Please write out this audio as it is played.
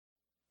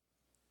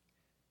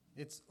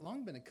It's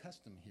long been a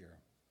custom here,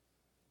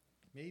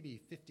 maybe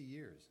 50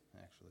 years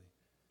actually,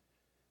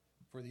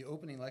 for the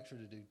opening lecture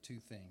to do two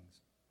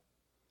things.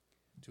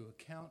 To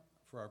account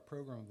for our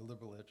program of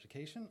liberal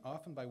education,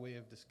 often by way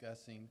of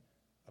discussing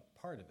a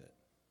part of it.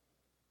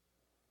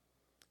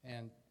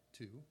 And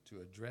two,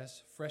 to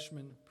address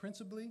freshmen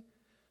principally,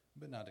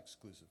 but not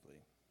exclusively.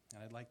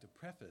 And I'd like to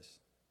preface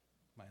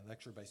my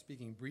lecture by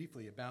speaking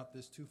briefly about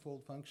this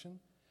twofold function,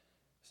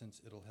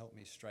 since it'll help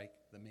me strike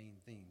the main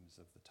themes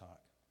of the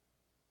talk.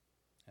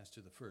 As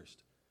to the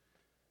first,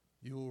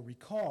 you will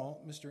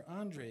recall Mr.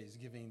 Andres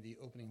giving the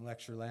opening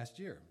lecture last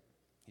year.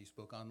 He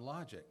spoke on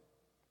logic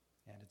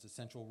and its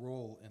essential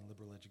role in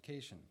liberal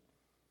education.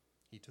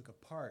 He took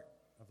a part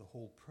of the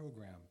whole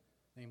program,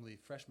 namely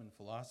freshman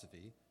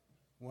philosophy,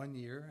 1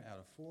 year out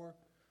of 4,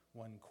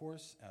 one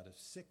course out of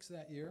 6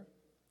 that year,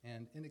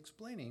 and in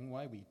explaining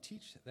why we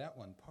teach that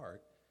one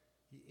part,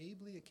 he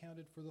ably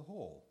accounted for the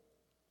whole.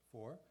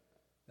 For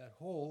that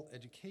whole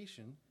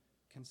education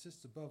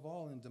consists above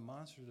all in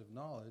demonstrative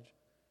knowledge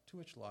to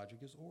which logic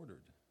is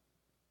ordered.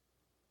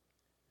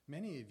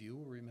 Many of you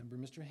will remember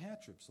Mr.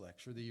 Hattrup's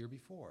lecture the year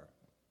before.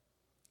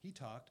 He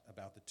talked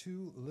about the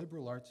two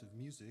liberal arts of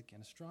music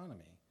and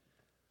astronomy,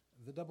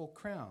 the double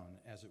crown,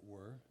 as it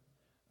were,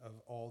 of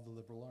all the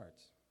liberal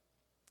arts.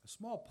 A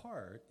small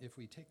part, if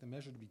we take the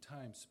measure to be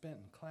time spent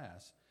in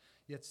class,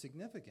 yet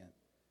significant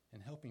in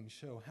helping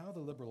show how the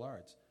liberal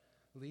arts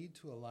lead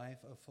to a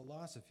life of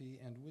philosophy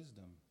and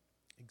wisdom,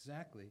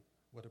 exactly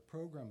what a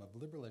program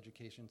of liberal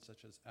education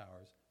such as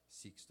ours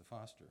seeks to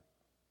foster.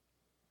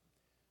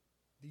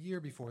 The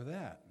year before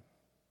that,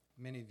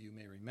 many of you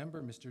may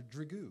remember Mr.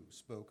 Dragoo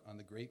spoke on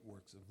the great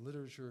works of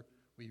literature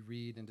we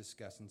read and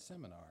discuss in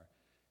seminar,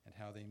 and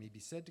how they may be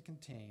said to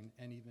contain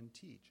and even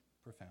teach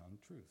profound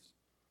truths.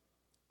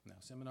 Now,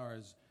 seminar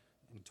is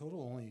in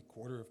total only a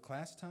quarter of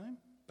class time,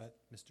 but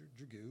Mr.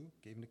 Dragoo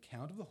gave an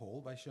account of the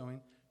whole by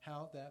showing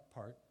how that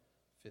part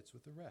fits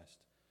with the rest,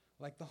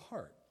 like the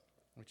heart,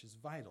 which is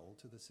vital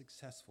to the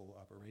successful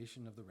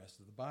operation of the rest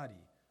of the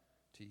body,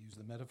 to use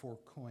the metaphor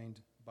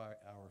coined by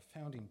our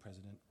founding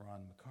president,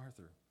 Ron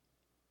MacArthur.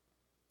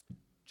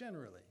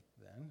 Generally,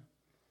 then,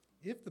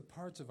 if the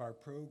parts of our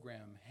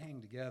program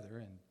hang together,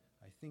 and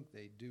I think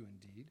they do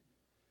indeed,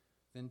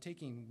 then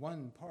taking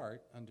one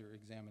part under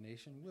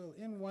examination will,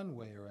 in one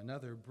way or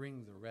another,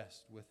 bring the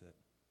rest with it.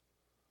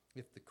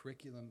 If the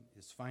curriculum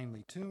is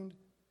finely tuned,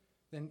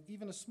 then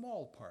even a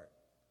small part,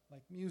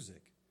 like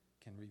music,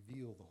 can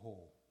reveal the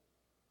whole.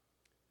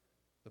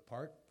 The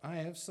part I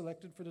have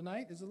selected for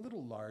tonight is a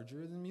little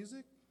larger than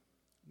music,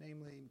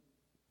 namely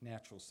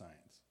natural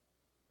science.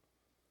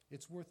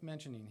 It's worth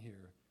mentioning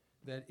here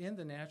that in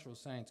the natural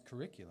science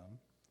curriculum,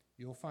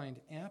 you'll find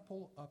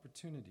ample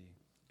opportunity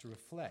to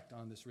reflect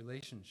on this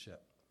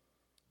relationship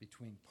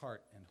between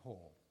part and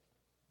whole.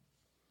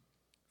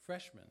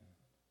 Freshmen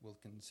will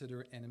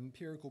consider an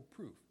empirical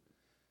proof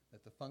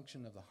that the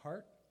function of the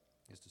heart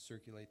is to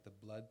circulate the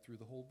blood through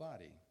the whole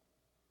body.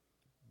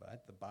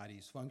 But the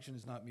body's function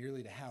is not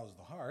merely to house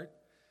the heart.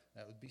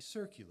 That would be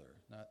circular,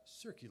 not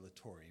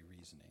circulatory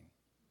reasoning.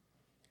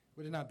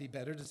 Would it not be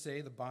better to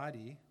say the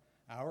body,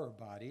 our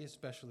body,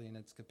 especially in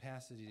its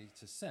capacity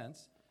to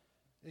sense,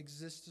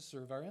 exists to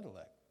serve our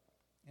intellect,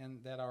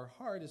 and that our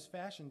heart is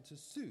fashioned to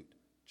suit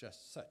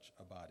just such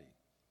a body?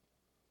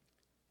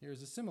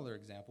 Here's a similar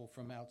example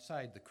from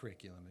outside the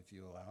curriculum, if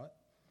you allow it.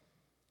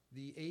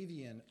 The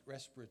avian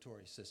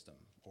respiratory system,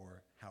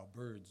 or how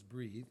birds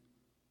breathe,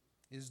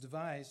 is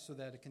devised so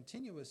that a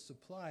continuous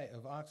supply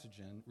of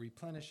oxygen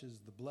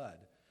replenishes the blood,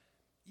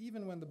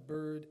 even when the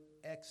bird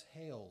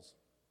exhales,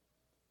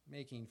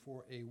 making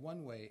for a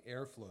one-way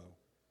airflow,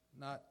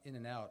 not in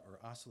and out or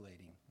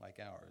oscillating like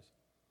ours.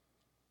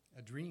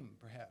 A dream,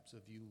 perhaps,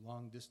 of you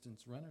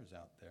long-distance runners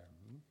out there.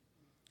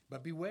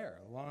 But beware,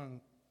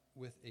 along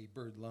with a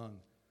bird lung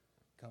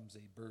comes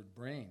a bird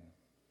brain.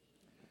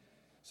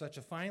 Such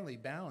a finely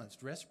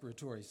balanced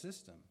respiratory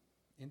system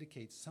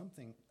indicates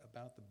something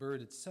about the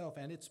bird itself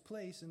and its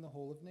place in the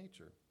whole of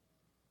nature.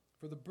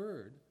 For the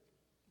bird,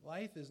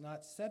 life is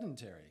not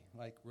sedentary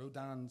like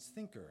Rodin's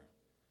thinker,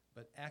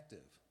 but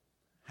active,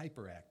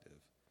 hyperactive,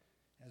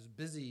 as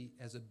busy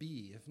as a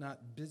bee, if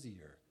not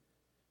busier,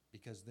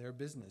 because their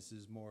business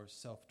is more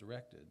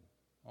self-directed,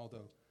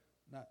 although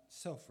not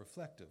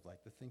self-reflective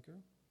like the thinker.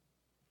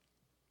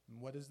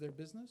 And what is their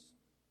business?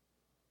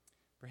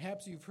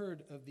 Perhaps you've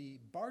heard of the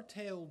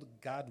bar-tailed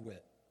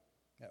godwit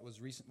that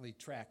was recently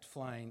tracked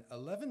flying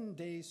 11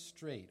 days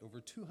straight over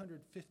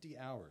 250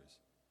 hours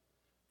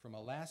from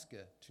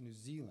Alaska to New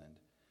Zealand,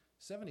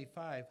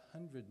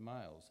 7,500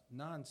 miles,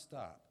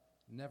 nonstop,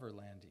 never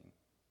landing.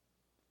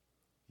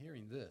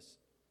 Hearing this,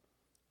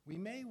 we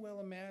may well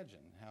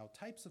imagine how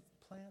types of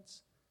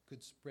plants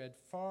could spread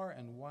far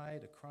and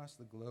wide across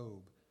the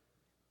globe,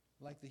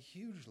 like the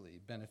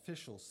hugely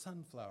beneficial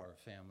sunflower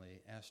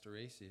family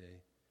Asteraceae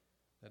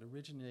that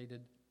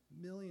originated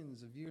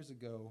millions of years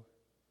ago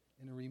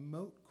in a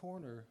remote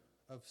corner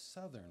of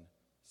southern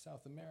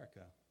South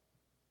America.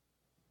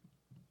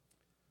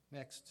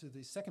 Next, to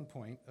the second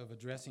point of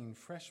addressing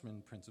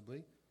freshmen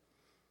principally,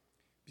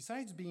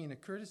 Besides being a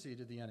courtesy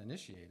to the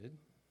uninitiated,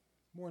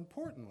 more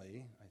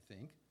importantly, I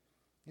think,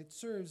 it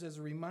serves as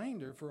a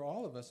reminder for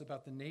all of us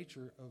about the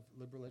nature of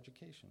liberal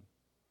education.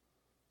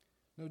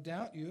 No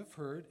doubt you have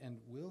heard and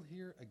will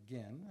hear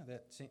again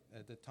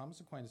that Thomas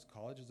Aquinas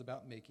College is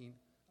about making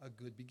a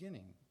good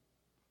beginning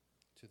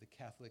to the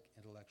Catholic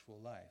intellectual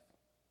life.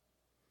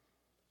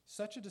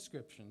 Such a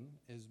description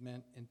is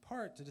meant in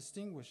part to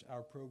distinguish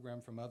our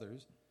program from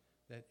others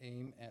that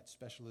aim at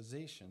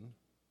specialization,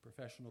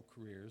 professional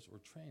careers, or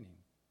training,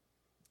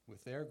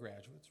 with their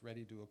graduates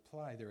ready to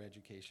apply their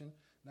education,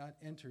 not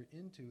enter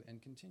into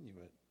and continue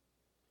it.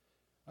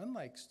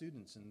 Unlike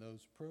students in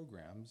those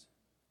programs,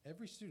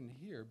 every student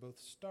here both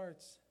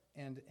starts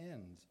and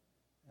ends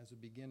as a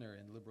beginner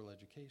in liberal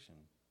education.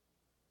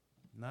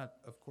 Not,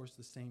 of course,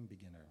 the same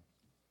beginner.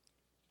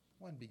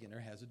 One beginner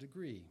has a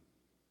degree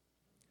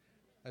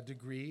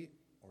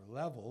or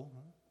level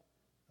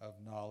of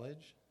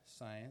knowledge,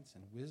 science,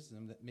 and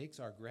wisdom that makes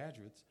our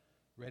graduates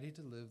ready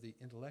to live the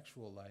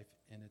intellectual life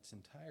in its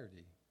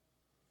entirety.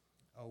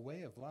 A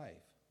way of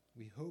life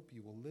we hope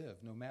you will live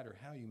no matter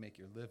how you make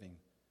your living.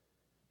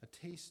 A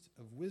taste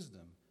of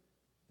wisdom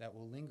that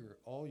will linger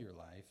all your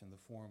life in the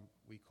form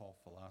we call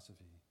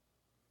philosophy.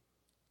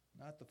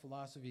 Not the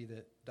philosophy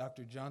that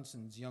Dr.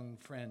 Johnson's young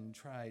friend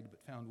tried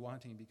but found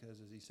wanting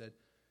because, as he said,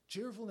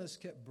 cheerfulness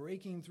kept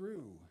breaking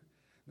through.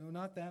 No,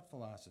 not that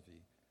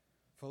philosophy.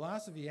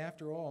 Philosophy,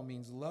 after all,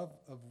 means love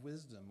of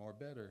wisdom, or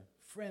better,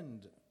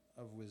 friend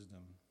of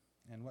wisdom.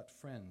 And what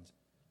friends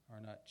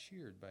are not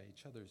cheered by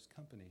each other's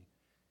company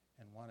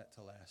and want it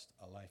to last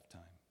a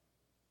lifetime?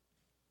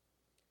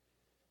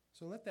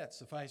 So let that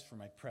suffice for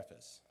my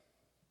preface.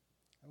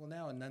 I will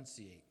now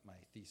enunciate my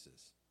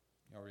thesis.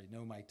 You already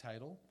know my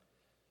title.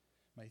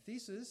 My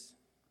thesis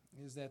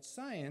is that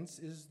science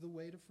is the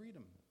way to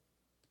freedom.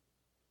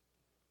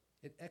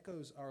 It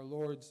echoes our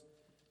Lord's,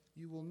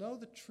 "You will know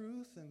the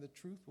truth, and the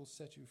truth will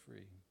set you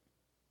free."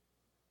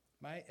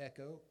 My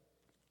echo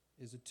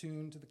is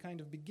attuned to the kind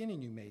of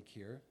beginning you make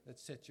here that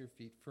sets your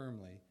feet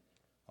firmly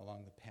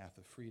along the path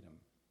of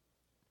freedom.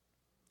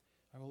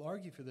 I will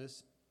argue for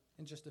this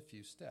in just a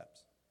few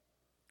steps.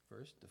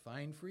 First,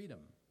 define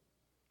freedom.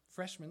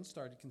 Freshmen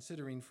started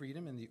considering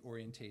freedom in the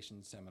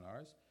orientation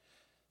seminars,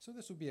 so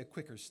this will be a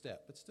quicker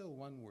step, but still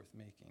one worth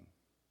making.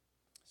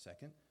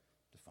 Second,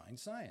 define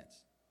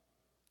science,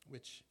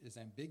 which is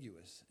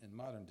ambiguous in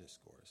modern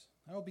discourse.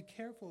 I will be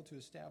careful to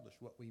establish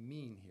what we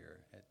mean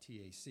here at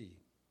TAC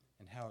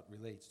and how it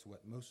relates to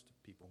what most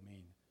people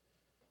mean.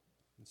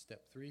 And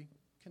step 3,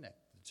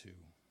 connect the two.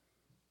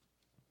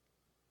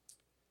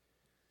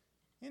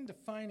 In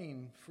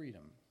defining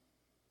freedom,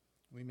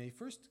 we may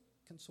first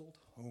consult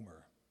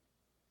Homer.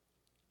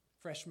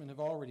 Freshmen have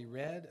already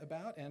read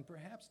about and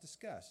perhaps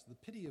discussed the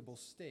pitiable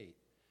state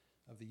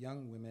of the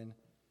young women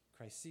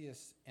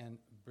Chryseis and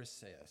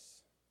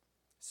Briseis,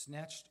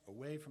 snatched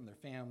away from their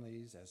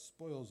families as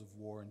spoils of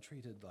war and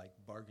treated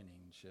like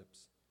bargaining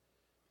chips.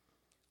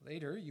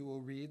 Later, you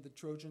will read the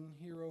Trojan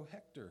hero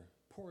Hector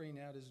pouring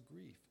out his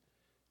grief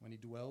when he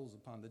dwells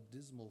upon the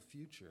dismal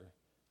future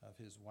of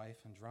his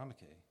wife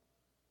Andromache.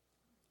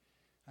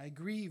 "I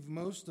grieve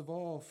most of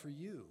all for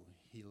you,"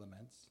 he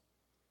laments,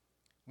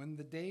 "when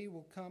the day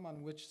will come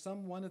on which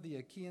some one of the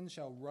Achaeans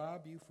shall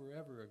rob you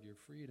forever of your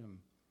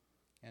freedom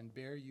and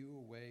bear you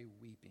away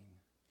weeping.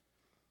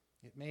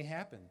 It may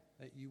happen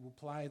that you will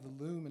ply the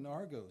loom in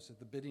Argos at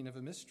the bidding of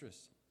a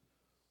mistress,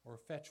 or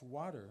fetch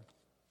water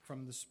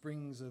from the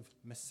springs of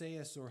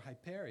Messeis or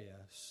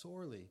Hyperia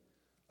sorely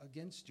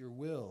against your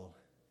will,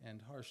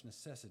 and harsh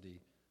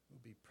necessity will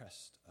be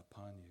pressed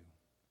upon you."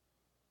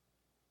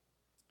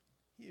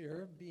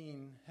 Here,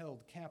 being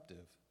held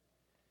captive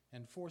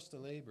and forced to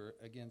labor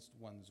against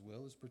one's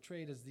will is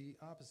portrayed as the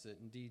opposite,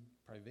 indeed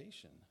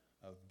privation,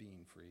 of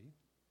being free.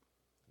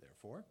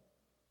 Therefore,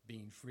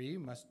 being free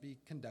must be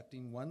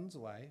conducting one's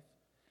life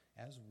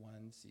as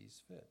one sees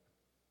fit.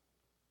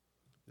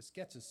 This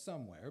gets us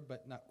somewhere,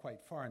 but not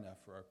quite far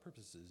enough for our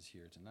purposes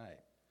here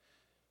tonight.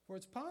 For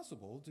it's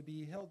possible to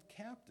be held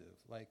captive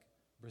like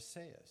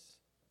Briseis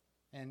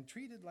and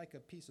treated like a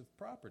piece of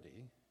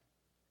property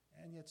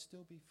and yet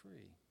still be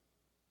free.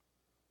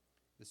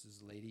 This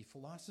is Lady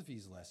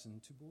Philosophy's lesson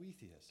to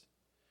Boethius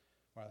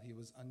while he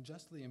was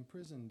unjustly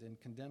imprisoned and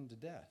condemned to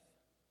death.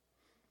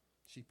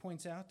 She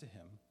points out to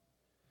him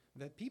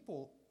that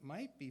people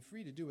might be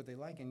free to do what they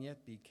like and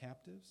yet be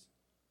captives.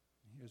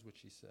 Here's what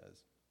she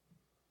says: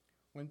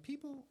 "When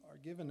people are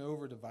given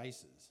over to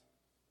vices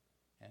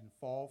and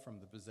fall from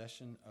the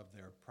possession of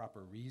their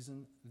proper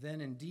reason, then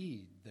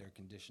indeed their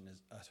condition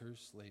is utter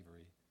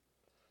slavery.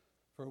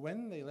 For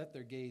when they let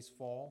their gaze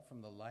fall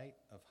from the light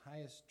of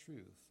highest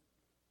truth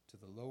to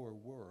the lower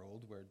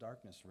world where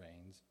darkness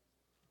reigns,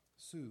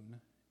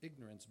 soon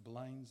ignorance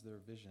blinds their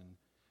vision.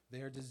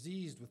 They are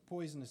diseased with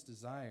poisonous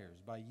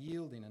desires, by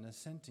yielding and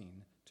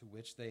assenting to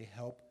which they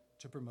help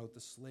to promote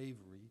the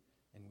slavery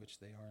in which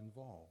they are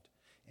involved,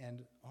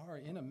 and are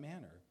in a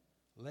manner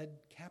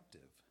led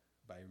captive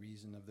by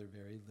reason of their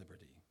very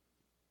liberty."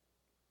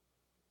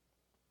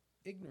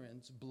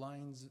 Ignorance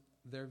blinds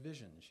their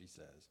vision, she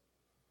says.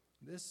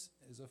 This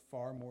is a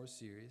far more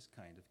serious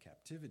kind of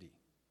captivity.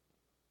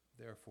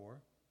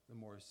 Therefore, the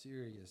more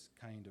serious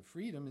kind of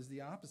freedom is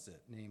the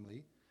opposite,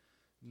 namely,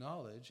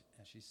 knowledge,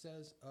 as she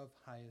says, of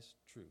highest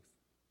truth.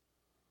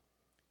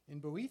 In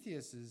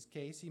Boethius's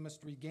case, he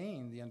must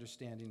regain the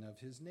understanding of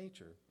his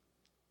nature.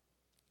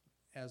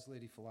 As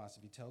Lady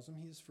Philosophy tells him,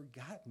 he has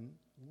forgotten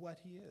what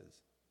he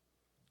is.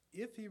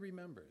 If he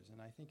remembers,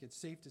 and I think it's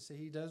safe to say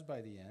he does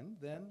by the end,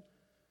 then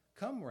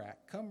come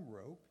rack, come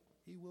rope,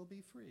 he will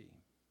be free.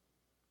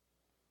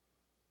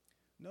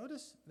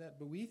 Notice that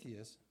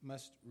Boethius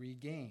must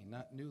regain,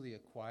 not newly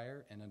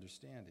acquire, an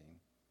understanding.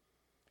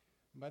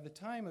 By the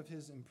time of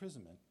his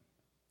imprisonment,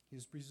 he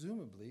has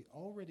presumably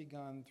already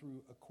gone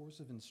through a course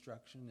of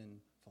instruction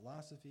in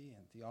philosophy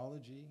and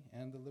theology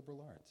and the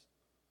liberal arts.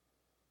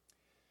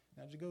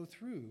 Now, to go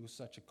through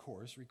such a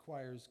course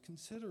requires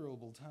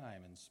considerable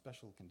time and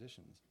special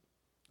conditions,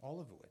 all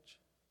of which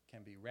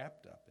can be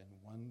wrapped up in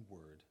one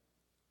word: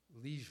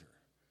 leisure,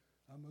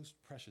 a most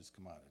precious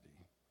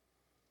commodity.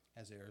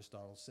 As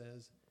Aristotle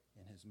says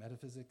in his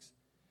Metaphysics,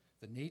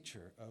 the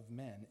nature of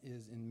men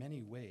is in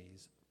many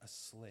ways a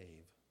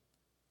slave.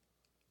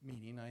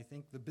 Meaning, I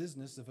think, the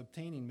business of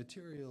obtaining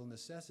material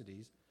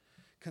necessities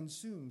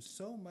consumes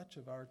so much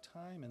of our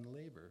time and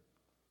labor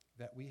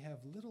that we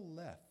have little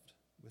left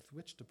with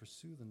which to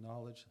pursue the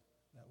knowledge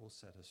that will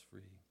set us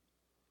free.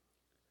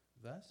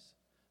 Thus,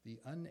 the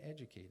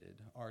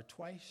uneducated are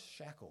twice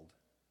shackled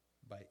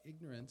by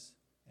ignorance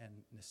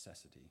and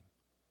necessity.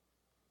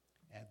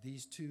 Add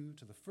these two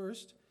to the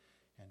first,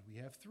 and we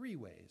have three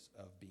ways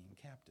of being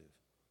captive.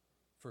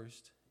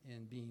 First,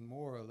 in being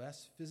more or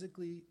less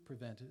physically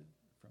prevented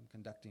from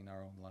conducting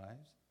our own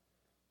lives.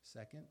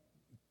 Second,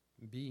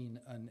 being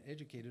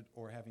uneducated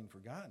or having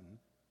forgotten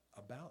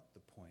about the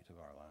point of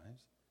our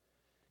lives.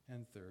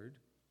 And third,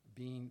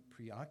 being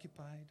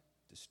preoccupied,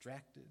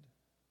 distracted,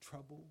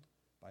 troubled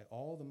by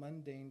all the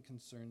mundane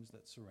concerns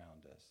that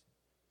surround us.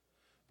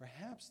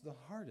 Perhaps the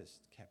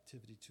hardest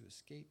captivity to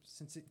escape,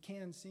 since it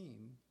can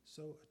seem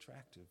so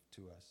attractive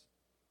to us.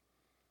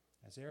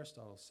 As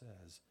Aristotle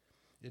says,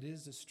 it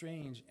is a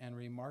strange and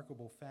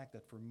remarkable fact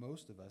that for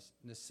most of us,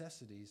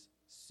 necessities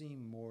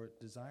seem more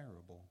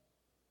desirable,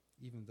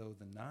 even though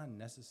the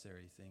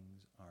non-necessary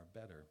things are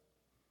better.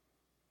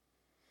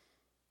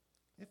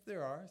 If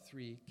there are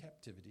three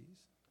captivities,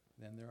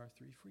 then there are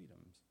three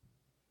freedoms,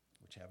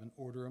 which have an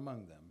order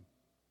among them.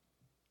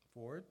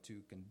 For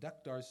to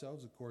conduct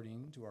ourselves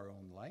according to our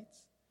own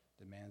lights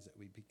demands that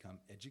we become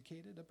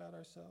educated about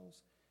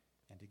ourselves,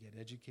 and to get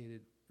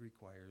educated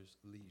requires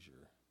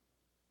leisure.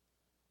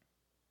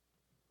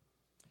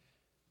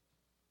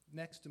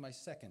 Next to my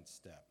second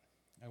step,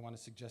 I want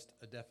to suggest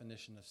a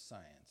definition of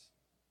science.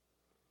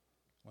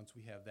 Once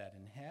we have that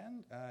in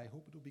hand, I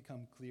hope it will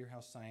become clear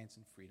how science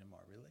and freedom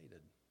are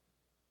related.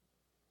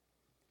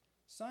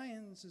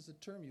 Science is a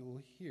term you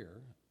will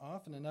hear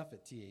often enough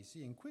at TAC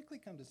and quickly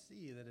come to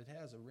see that it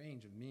has a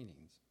range of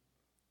meanings.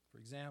 For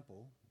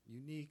example,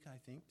 unique, I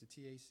think, to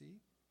TAC,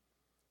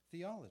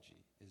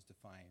 theology is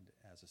defined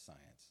as a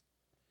science.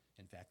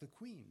 In fact, the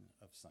queen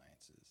of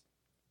sciences.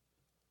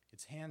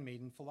 Its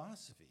handmaiden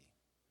philosophy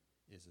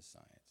is a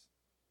science.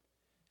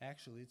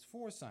 Actually, it's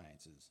four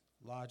sciences: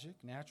 logic,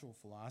 natural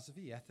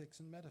philosophy,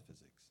 ethics, and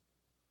metaphysics.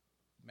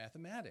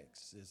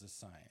 Mathematics is a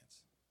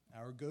science,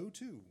 our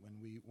go-to when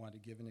we want to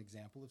give an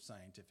example of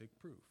scientific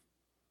proof.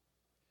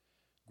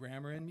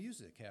 Grammar and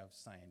music have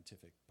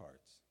scientific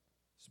parts.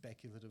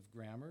 Speculative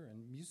grammar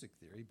and music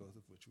theory, both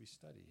of which we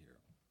study here.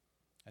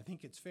 I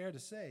think it's fair to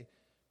say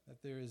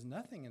that there is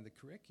nothing in the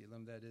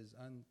curriculum that is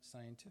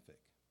unscientific.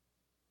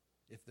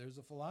 If there's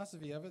a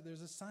philosophy of it,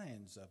 there's a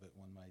science of it,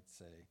 one might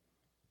say.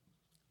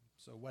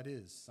 So what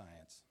is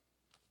science?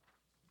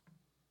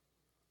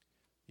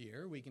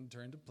 Here we can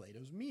turn to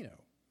Plato's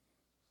Meno.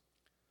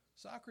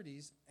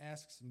 Socrates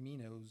asks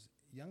Meno's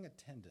young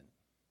attendant,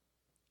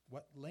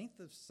 what length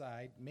of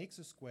side makes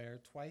a square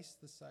twice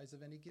the size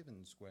of any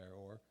given square,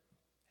 or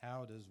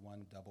how does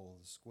one double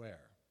the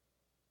square?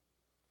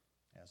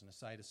 As an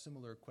aside, a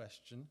similar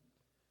question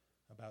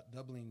about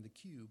doubling the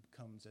cube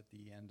comes at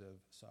the end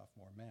of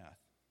sophomore math.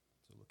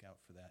 So look out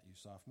for that, you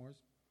sophomores.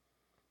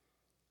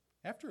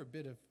 After a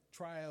bit of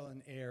trial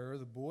and error,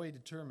 the boy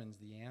determines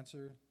the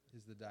answer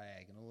is the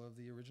diagonal of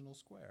the original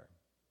square.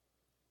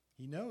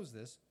 He knows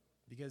this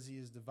because he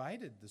has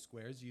divided the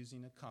squares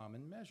using a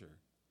common measure,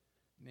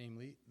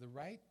 namely the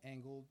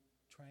right-angled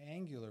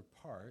triangular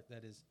part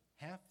that is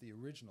half the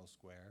original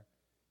square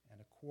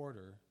and a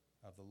quarter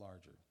of the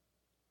larger.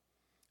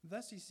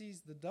 Thus he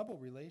sees the double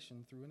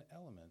relation through an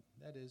element,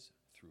 that is,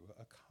 through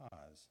a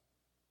cause.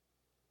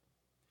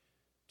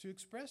 To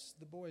express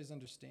the boy's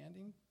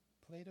understanding,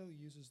 Plato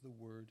uses the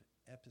word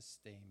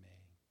episteme.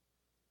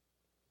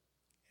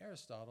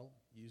 Aristotle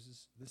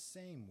uses the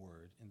same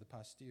word in the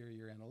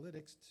Posterior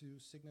Analytics to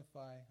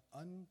signify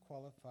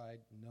unqualified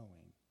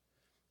knowing,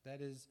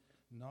 that is,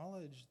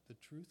 knowledge the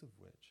truth of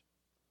which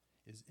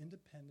is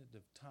independent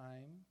of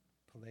time,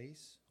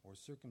 place, or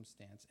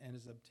circumstance, and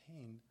is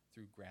obtained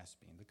through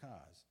grasping the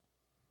cause.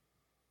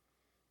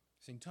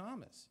 St.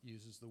 Thomas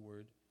uses the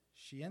word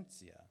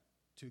scientia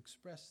to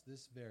express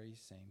this very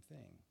same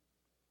thing.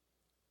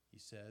 He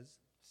says,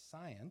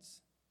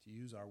 science, to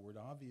use our word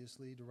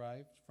obviously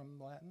derived from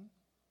Latin,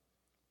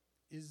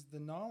 is the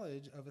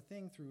knowledge of a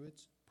thing through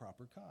its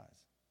proper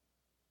cause.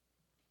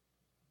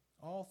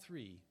 All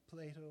three,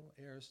 Plato,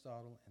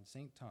 Aristotle, and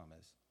St.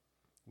 Thomas,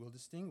 will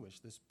distinguish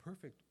this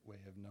perfect way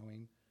of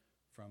knowing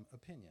from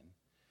opinion,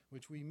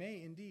 which we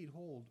may indeed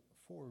hold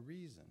for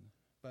reason,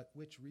 but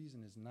which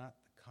reason is not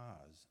the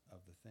cause of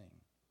the thing.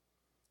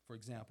 For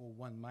example,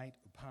 one might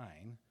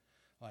opine,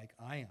 like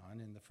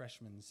Ion in the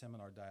freshman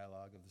seminar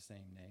dialogue of the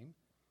same name,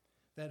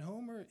 that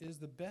Homer is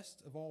the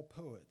best of all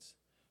poets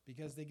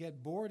because they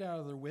get bored out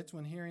of their wits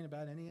when hearing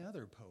about any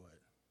other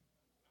poet.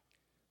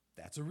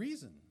 That's a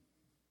reason.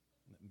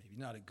 Maybe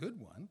not a good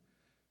one,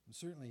 and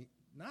certainly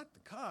not the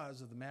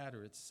cause of the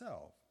matter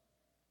itself.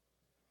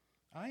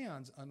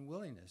 Ion's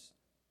unwillingness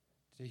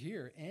to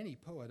hear any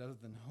poet other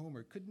than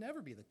Homer could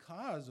never be the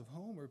cause of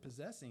Homer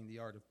possessing the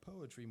art of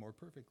poetry more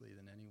perfectly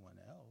than anyone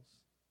else.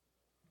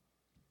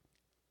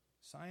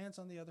 Science,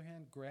 on the other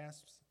hand,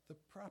 grasps the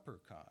proper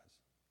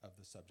cause of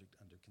the subject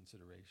under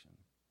consideration.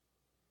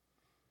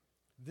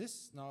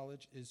 This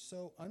knowledge is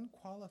so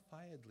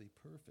unqualifiedly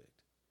perfect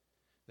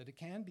that it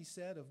can be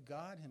said of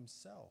God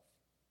himself,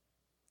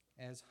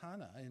 as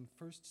Hannah in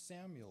 1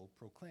 Samuel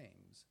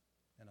proclaims,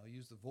 and I'll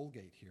use the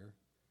Vulgate here,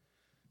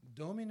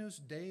 Dominus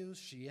Deus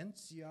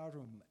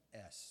scientiarum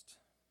est.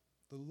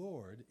 The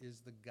Lord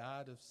is the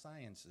God of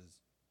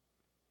sciences.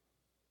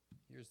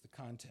 Here's the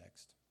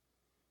context.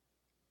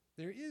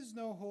 There is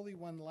no holy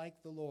one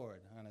like the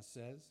Lord, Hannah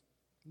says.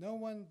 No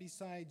one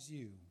besides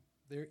you.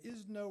 There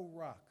is no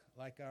rock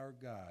like our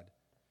God.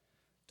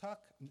 Talk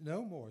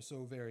no more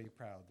so very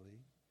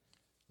proudly.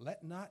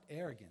 Let not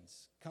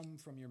arrogance come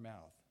from your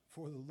mouth,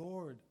 for the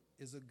Lord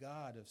is a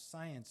God of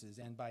sciences,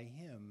 and by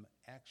him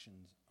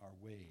actions are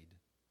weighed.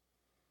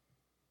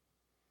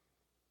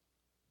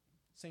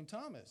 St.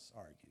 Thomas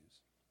argues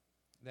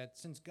that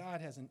since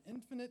God has an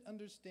infinite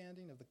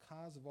understanding of the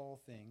cause of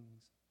all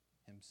things,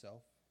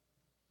 himself,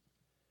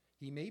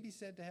 he may be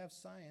said to have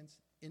science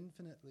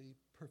infinitely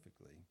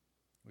perfectly,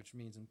 which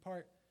means in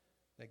part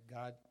that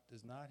God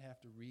does not have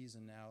to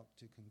reason out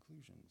to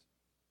conclusions.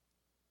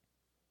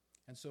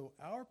 And so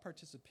our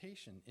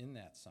participation in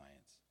that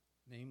science,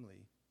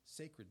 namely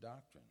sacred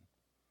doctrine,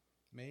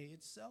 may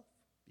itself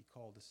be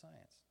called a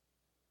science.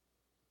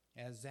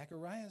 As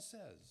Zechariah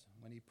says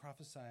when he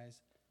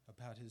prophesies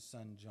about his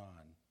son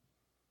John.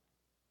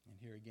 And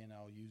here again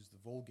I'll use the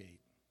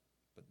Vulgate,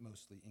 but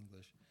mostly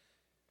English.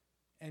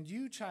 And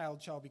you,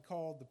 child, shall be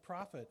called the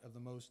prophet of the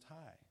Most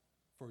High,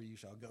 for you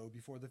shall go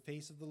before the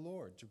face of the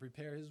Lord to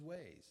prepare his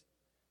ways,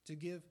 to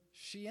give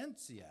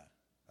scientia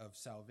of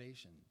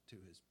salvation to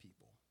his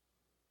people,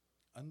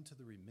 unto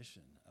the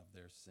remission of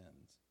their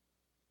sins.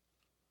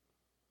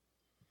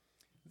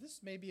 This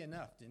may be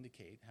enough to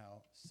indicate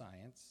how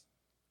science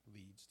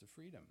leads to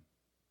freedom.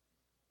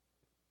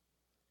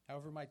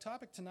 However, my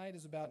topic tonight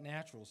is about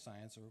natural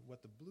science, or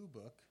what the Blue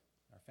Book,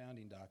 our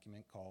founding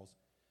document, calls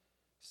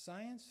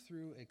science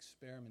through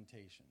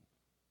experimentation.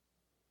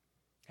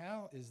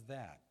 How is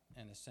that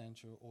an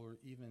essential or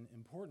even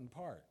important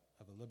part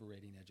of a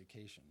liberating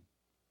education?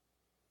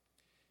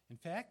 In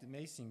fact, it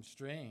may seem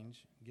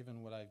strange,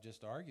 given what I've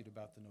just argued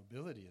about the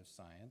nobility of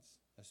science,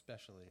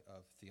 especially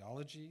of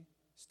theology,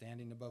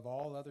 standing above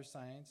all other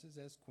sciences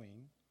as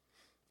queen,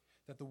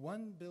 that the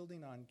one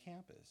building on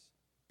campus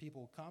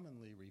people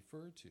commonly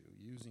refer to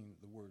using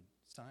the word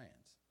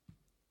science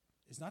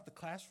is not the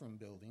classroom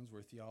buildings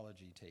where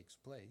theology takes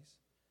place,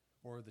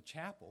 or the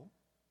chapel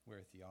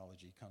where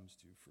theology comes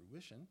to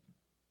fruition,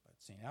 but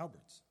St.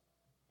 Albert's.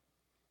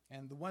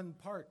 And the one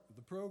part of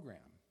the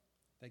program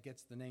that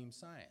gets the name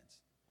science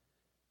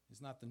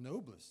is not the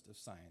noblest of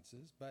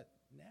sciences, but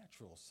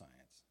natural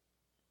science,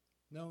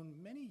 known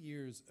many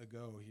years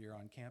ago here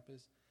on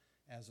campus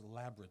as a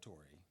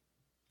laboratory.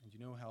 And you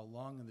know how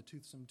long in the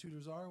tooth some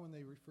tutors are when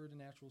they refer to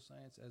natural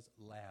science as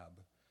lab.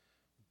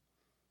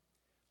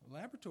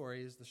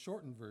 Laboratory is the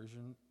shortened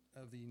version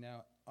of the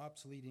now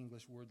obsolete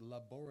English word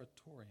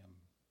laboratorium.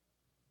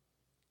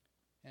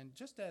 And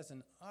just as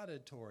an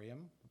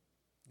auditorium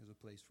is a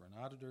place for an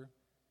auditor,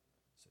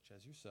 such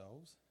as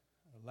yourselves,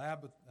 a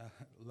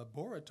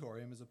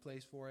laboratorium is a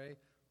place for a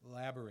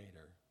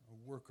laborator,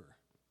 a worker.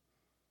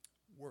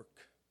 Work.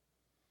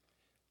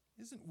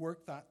 Isn't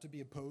work thought to be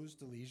opposed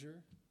to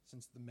leisure,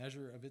 since the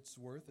measure of its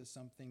worth is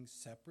something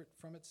separate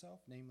from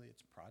itself, namely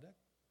its product?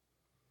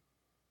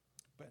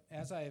 But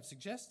as I have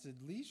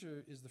suggested,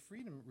 leisure is the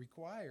freedom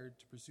required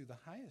to pursue the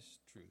highest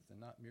truth and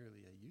not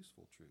merely a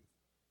useful truth.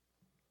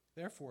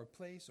 Therefore, a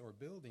place or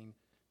building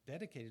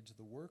dedicated to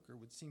the worker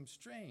would seem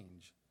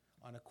strange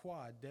on a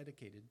quad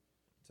dedicated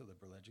to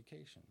liberal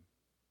education.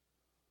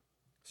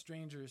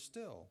 Stranger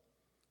still,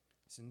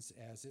 since,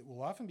 as it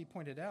will often be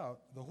pointed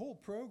out, the whole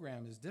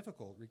program is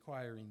difficult,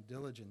 requiring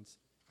diligence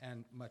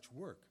and much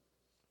work.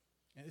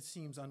 And it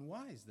seems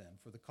unwise, then,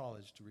 for the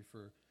college to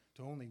refer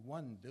to only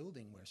one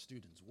building where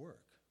students work.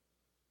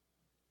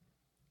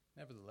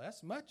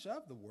 Nevertheless, much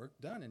of the work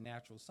done in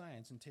natural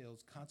science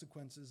entails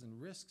consequences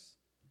and risks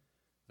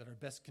that are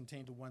best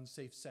contained to one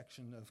safe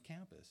section of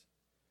campus.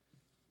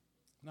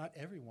 Not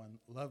everyone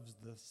loves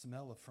the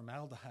smell of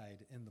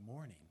formaldehyde in the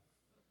morning,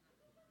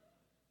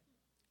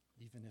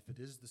 even if it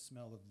is the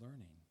smell of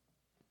learning.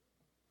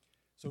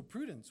 So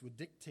prudence would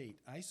dictate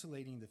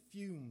isolating the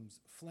fumes,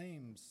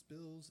 flames,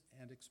 spills,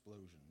 and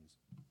explosions.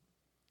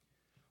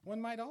 One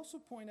might also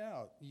point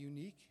out,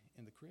 unique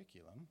in the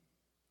curriculum,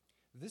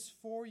 this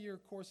 4-year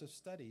course of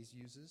studies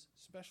uses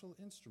special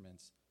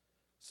instruments,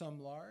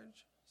 some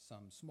large,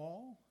 some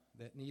small,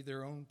 that need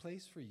their own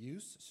place for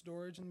use,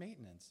 storage, and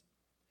maintenance.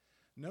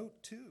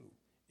 Note, too,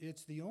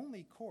 it's the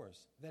only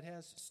course that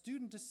has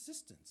student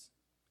assistants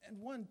and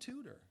one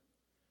tutor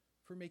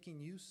for making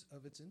use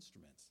of its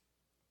instruments.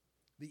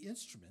 The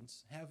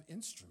instruments have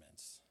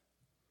instruments.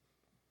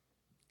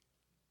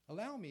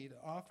 Allow me to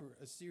offer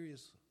a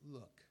serious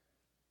look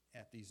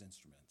at these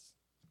instruments.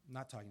 I'm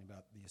not talking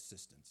about the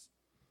assistants.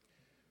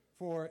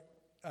 For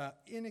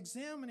in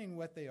examining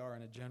what they are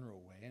in a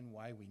general way and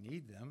why we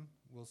need them,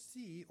 we'll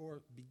see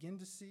or begin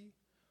to see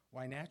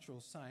why natural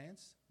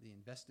science, the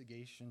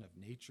investigation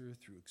of nature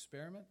through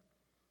experiment,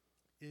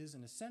 is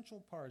an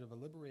essential part of a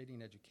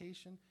liberating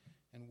education,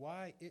 and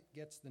why it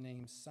gets the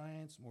name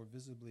science more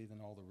visibly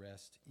than all the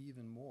rest,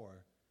 even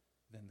more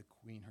than the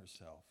Queen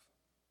herself.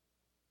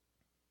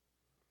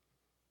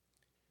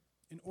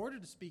 In order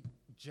to speak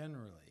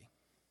generally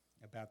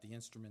about the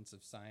instruments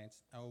of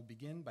science, I will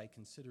begin by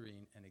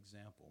considering an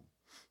example.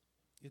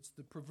 It's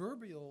the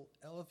proverbial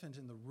elephant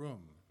in the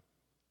room.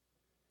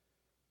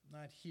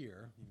 Not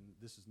here,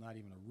 this is not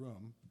even a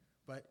room,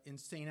 but in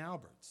St.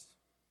 Albert's.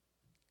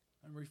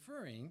 I'm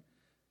referring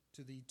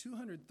to the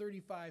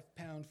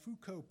 235-pound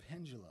Foucault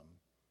pendulum,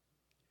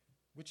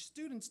 which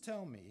students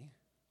tell me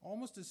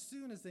almost as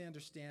soon as they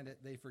understand it,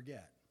 they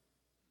forget.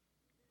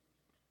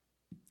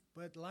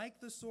 But like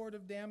the sword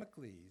of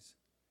Damocles,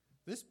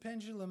 this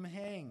pendulum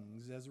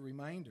hangs as a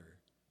reminder,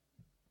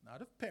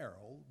 not of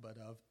peril, but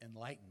of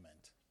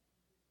enlightenment.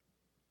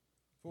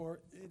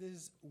 For it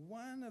is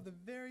one of the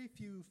very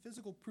few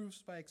physical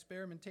proofs by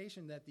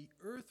experimentation that the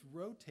earth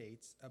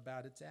rotates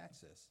about its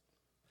axis,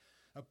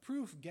 a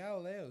proof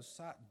Galileo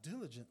sought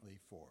diligently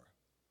for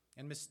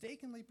and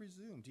mistakenly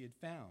presumed he had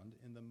found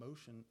in the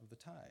motion of the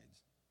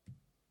tides.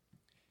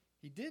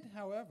 He did,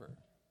 however,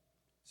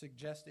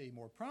 suggest a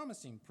more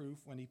promising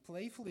proof when he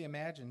playfully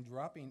imagined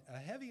dropping a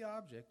heavy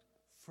object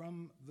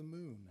from the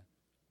moon.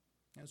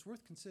 And it's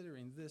worth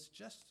considering this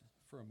just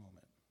for a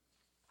moment.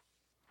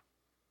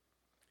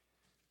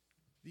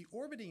 The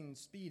orbiting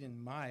speed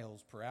in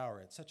miles per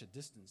hour at such a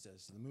distance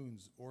as the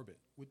moon's orbit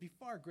would be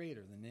far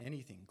greater than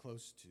anything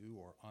close to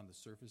or on the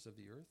surface of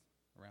the Earth,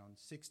 around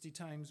 60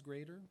 times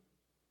greater.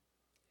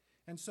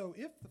 And so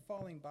if the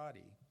falling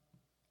body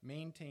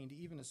maintained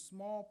even a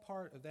small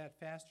part of that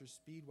faster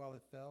speed while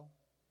it fell,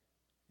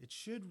 it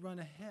should run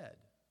ahead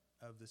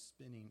of the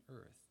spinning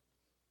Earth.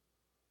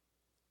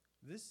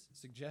 This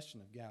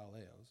suggestion of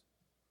Galileo's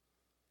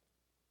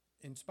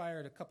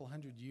inspired a couple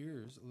hundred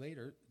years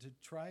later to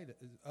try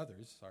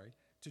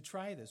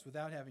this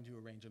without having to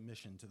arrange a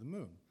mission to the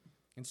moon.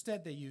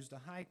 Instead, they used a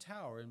high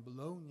tower in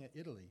Bologna,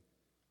 Italy,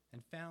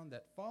 and found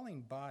that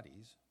falling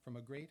bodies from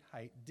a great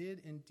height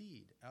did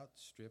indeed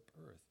outstrip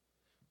Earth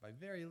by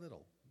very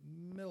little,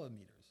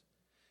 millimeters,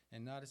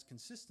 and not as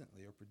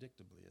consistently or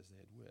predictably as they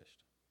had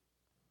wished.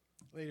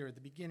 Later, at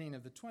the beginning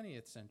of the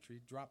 20th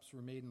century, drops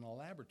were made in a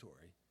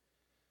laboratory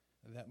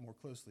that more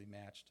closely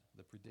matched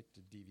the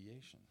predicted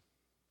deviation.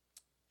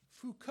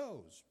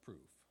 Foucault's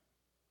proof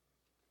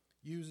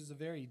uses a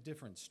very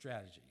different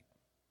strategy,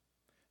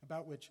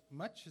 about which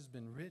much has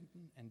been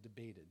written and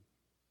debated.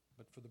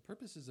 But for the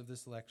purposes of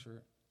this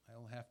lecture, I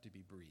will have to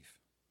be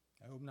brief.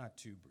 I hope not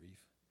too brief.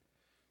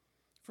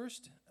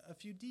 First, a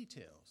few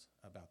details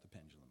about the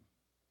pendulum.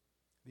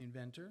 The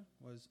inventor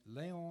was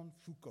Léon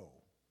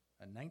Foucault,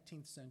 a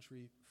 19th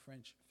century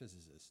French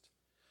physicist,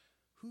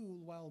 who,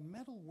 while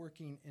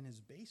metalworking in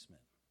his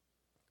basement,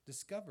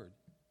 discovered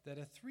that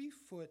a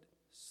 3-foot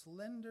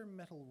slender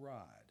metal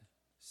rod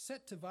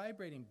set to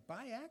vibrating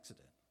by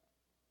accident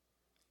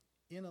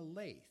in a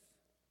lathe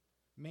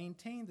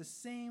maintained the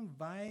same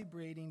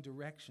vibrating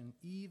direction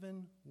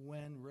even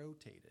when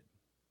rotated.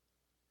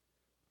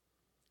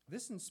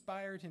 This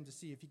inspired him to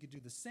see if he could do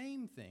the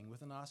same thing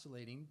with an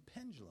oscillating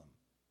pendulum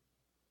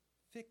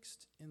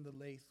fixed in the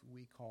lathe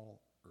we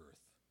call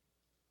Earth.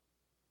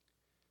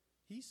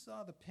 He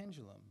saw the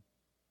pendulum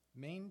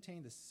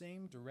maintain the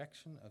same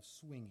direction of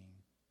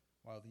swinging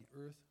while the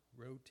Earth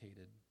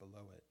rotated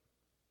below it.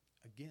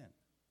 Again,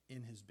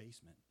 in his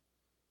basement.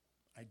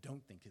 I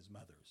don't think his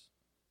mother's.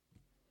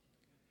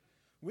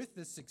 With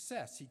this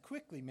success, he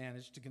quickly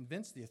managed to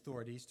convince the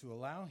authorities to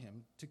allow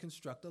him to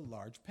construct a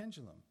large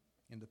pendulum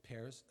in the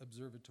Paris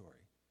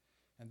Observatory,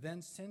 and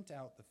then sent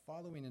out the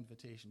following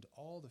invitation to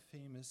all the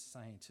famous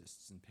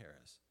scientists in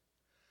Paris.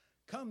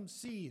 Come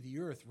see the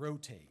Earth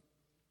rotate.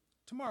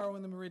 Tomorrow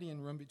in the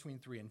Meridian Room between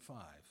 3 and 5.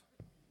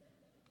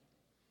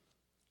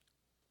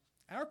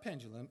 Our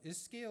pendulum is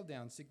scaled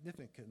down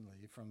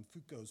significantly from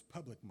Foucault's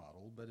public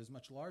model, but is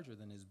much larger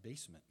than his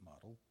basement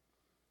model.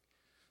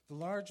 The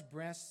large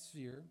brass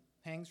sphere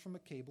hangs from a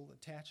cable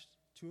attached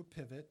to a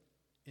pivot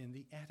in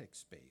the attic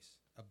space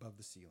above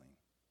the ceiling.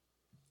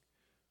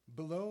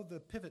 Below the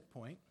pivot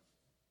point,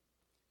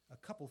 a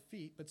couple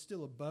feet, but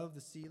still above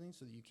the ceiling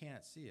so that you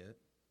can't see it,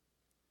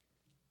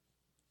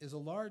 is a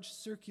large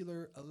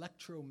circular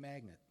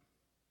electromagnet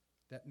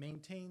that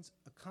maintains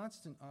a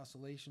constant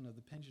oscillation of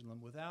the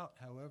pendulum without,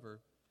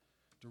 however,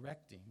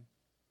 directing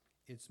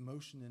its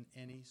motion in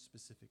any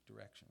specific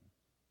direction.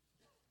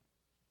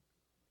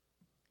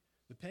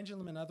 The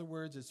pendulum, in other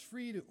words, is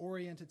free to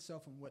orient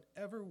itself in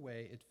whatever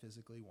way it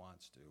physically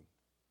wants to.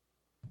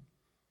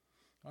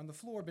 On the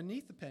floor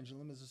beneath the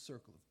pendulum is a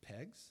circle of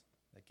pegs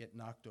that get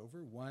knocked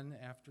over one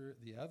after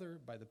the other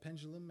by the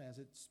pendulum as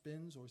it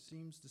spins or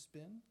seems to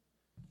spin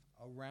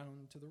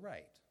around to the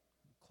right,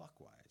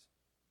 clockwise.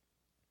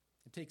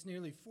 It takes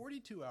nearly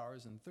 42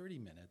 hours and 30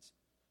 minutes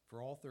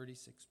for all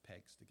 36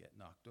 pegs to get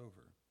knocked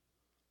over,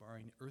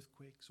 barring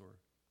earthquakes or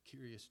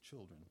curious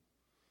children.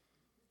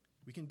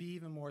 We can be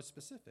even more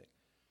specific.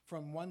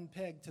 From one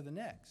peg to the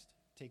next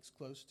takes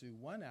close to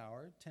 1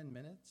 hour, 10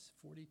 minutes,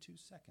 42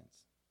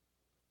 seconds.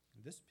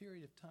 This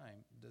period of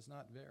time does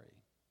not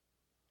vary.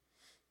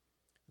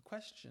 The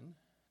question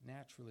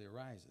naturally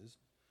arises,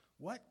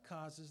 what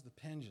causes the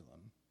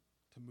pendulum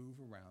to move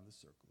around the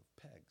circle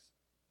of pegs?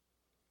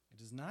 It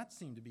does not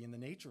seem to be in the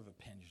nature of a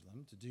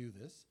pendulum to do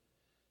this,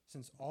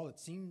 since all it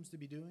seems to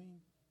be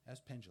doing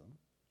as pendulum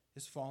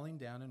is falling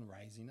down and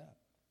rising up.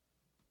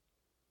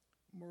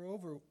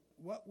 Moreover,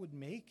 what would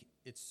make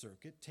its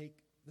circuit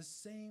take the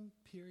same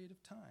period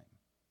of time?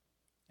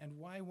 And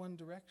why one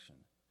direction?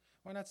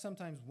 Why not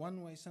sometimes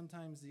one way,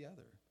 sometimes the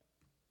other?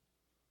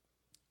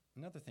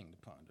 Another thing to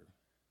ponder.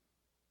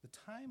 The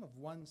time of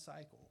one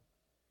cycle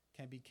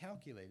can be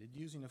calculated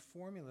using a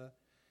formula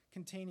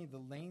containing the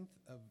length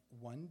of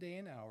 1 day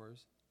in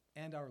hours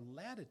and our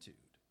latitude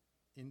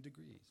in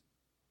degrees.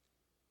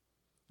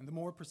 And the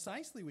more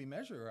precisely we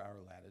measure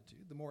our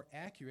latitude, the more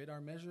accurate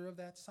our measure of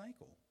that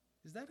cycle.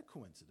 Is that a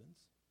coincidence?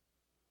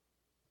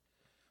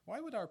 Why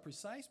would our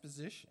precise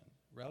position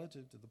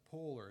relative to the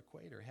pole or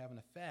equator have an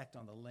effect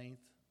on the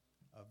length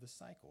of the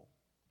cycle?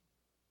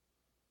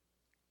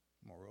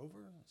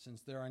 Moreover,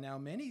 since there are now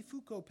many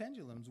Foucault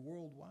pendulums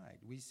worldwide,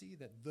 we see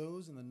that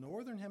those in the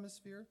northern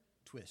hemisphere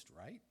twist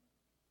right,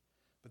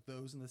 but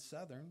those in the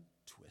southern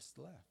twist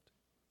left.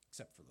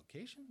 Except for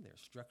location, they're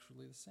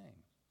structurally the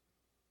same.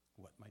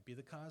 What might be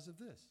the cause of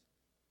this?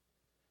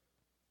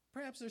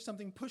 Perhaps there's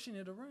something pushing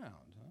it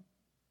around.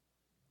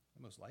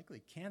 The most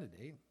likely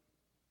candidate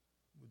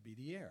would be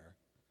the air.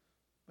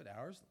 But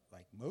ours,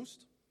 like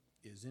most,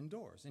 is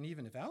indoors. And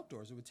even if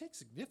outdoors, it would take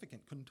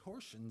significant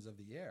contortions of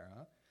the air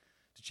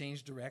to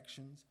change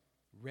directions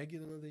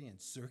regularly and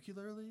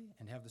circularly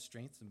and have the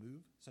strength to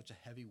move such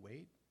a heavy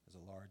weight as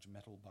a large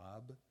metal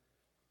bob.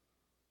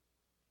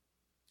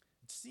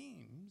 It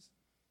seems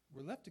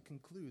we're left to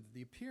conclude that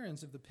the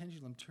appearance of the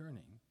pendulum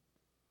turning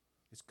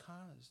is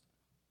caused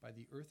by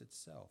the earth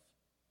itself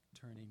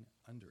turning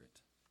under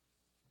it.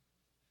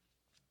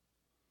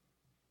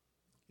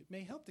 It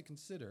may help to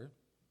consider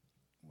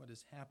what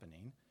is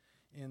happening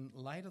in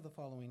light of the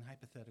following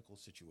hypothetical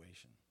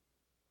situation.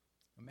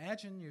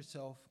 Imagine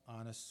yourself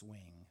on a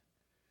swing,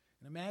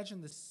 and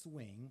imagine the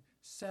swing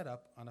set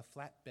up on a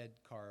flatbed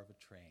car of a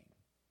train.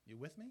 You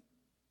with me?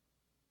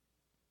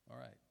 All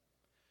right.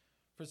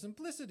 For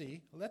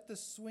simplicity, let the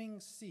swing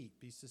seat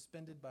be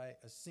suspended by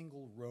a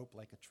single rope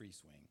like a tree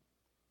swing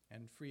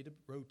and free to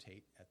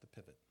rotate at the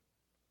pivot.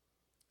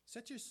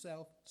 Set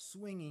yourself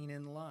swinging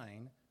in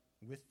line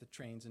with the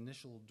train's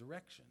initial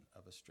direction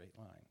of a straight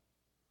line.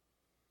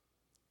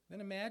 Then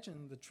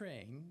imagine the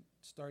train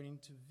starting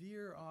to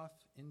veer off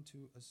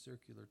into a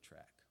circular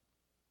track.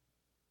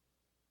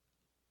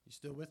 You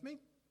still with me?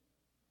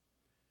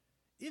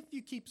 If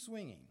you keep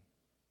swinging,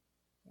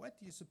 what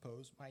do you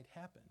suppose might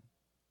happen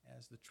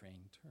as the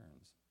train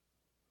turns?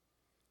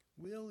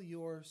 Will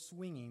your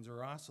swingings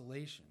or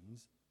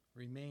oscillations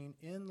remain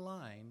in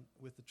line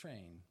with the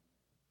train?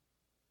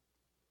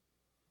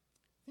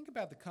 Think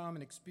about the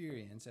common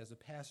experience as a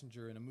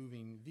passenger in a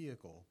moving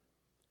vehicle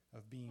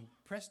of being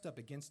pressed up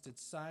against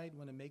its side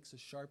when it makes a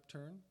sharp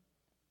turn.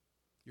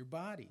 Your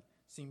body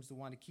seems to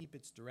want to keep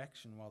its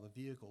direction while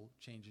the vehicle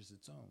changes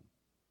its own.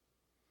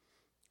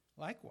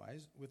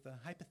 Likewise, with a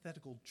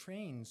hypothetical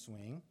train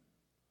swing,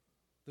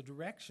 the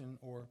direction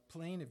or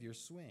plane of your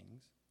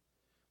swings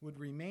would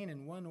remain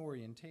in one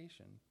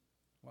orientation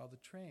while the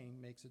train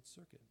makes its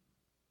circuit.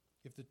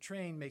 If the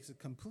train makes a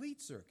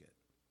complete circuit,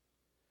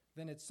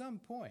 then at some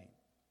point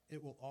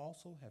it will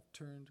also have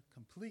turned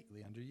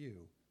completely under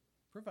you,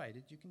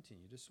 provided you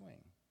continue to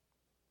swing.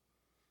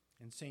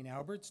 In St.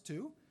 Albert's,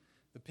 too,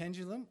 the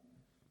pendulum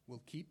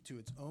will keep to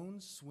its own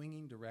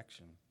swinging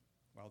direction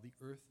while the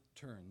earth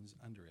turns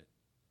under it,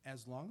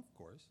 as long, of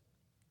course,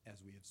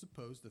 as we have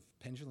supposed the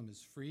pendulum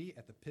is free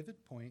at the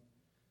pivot point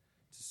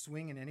to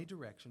swing in any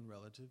direction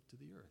relative to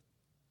the earth.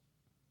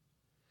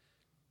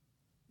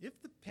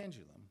 If the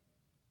pendulum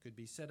could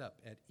be set up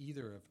at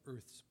either of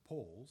Earth's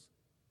poles,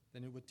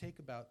 then it would take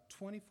about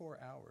 24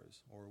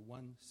 hours, or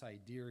one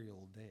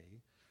sidereal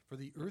day, for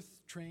the Earth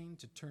train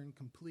to turn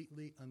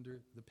completely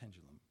under the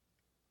pendulum.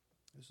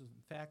 This was,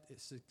 in fact,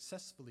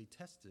 successfully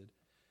tested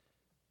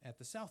at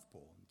the South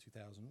Pole in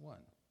 2001.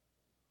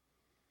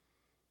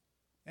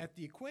 At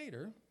the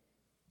equator,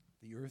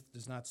 the Earth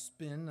does not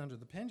spin under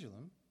the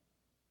pendulum,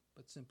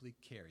 but simply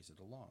carries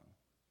it along.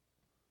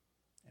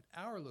 At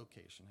our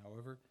location,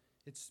 however,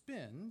 it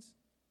spins,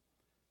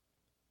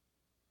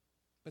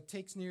 but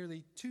takes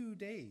nearly 2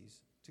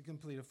 days to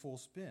complete a full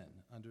spin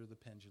under the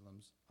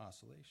pendulum's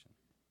oscillation.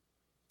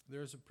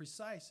 There is a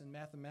precise and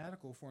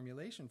mathematical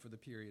formulation for the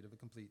period of a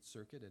complete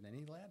circuit at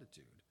any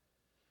latitude.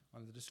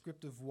 On the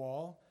descriptive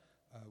wall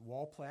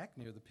plaque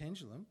near the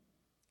pendulum,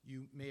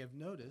 you may have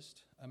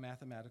noticed a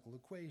mathematical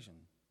equation.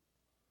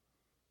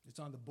 It's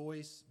on the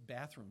boys'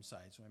 bathroom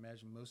side, so I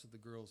imagine most of the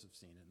girls have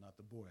seen it, not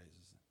the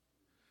boys.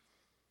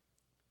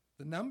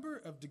 The number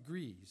of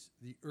degrees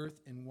the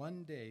Earth in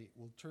 1 day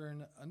will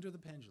turn under the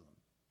pendulum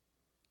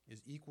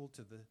is equal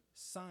to the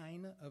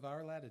sine of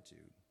our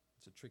latitude.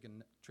 It's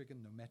a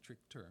trigonometric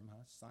term,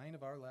 sine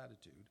of our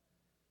latitude,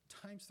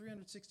 times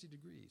 360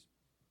 degrees.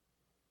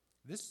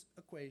 This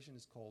equation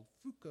is called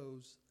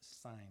Foucault's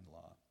sine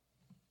law.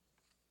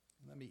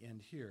 Let me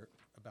end here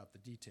about the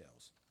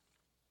details.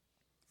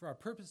 For our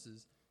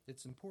purposes,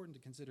 it's important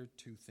to consider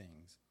two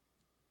things.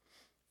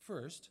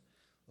 First,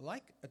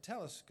 like a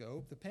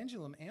telescope, the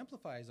pendulum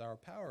amplifies our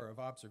power of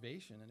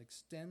observation and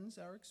extends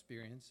our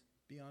experience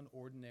beyond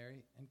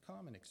ordinary and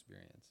common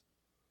experience.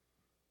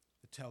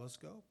 The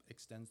telescope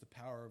extends the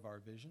power of our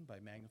vision by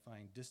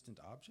magnifying distant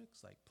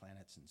objects like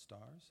planets and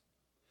stars.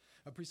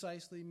 A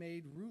precisely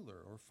made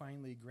ruler or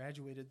finely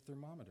graduated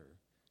thermometer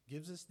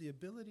gives us the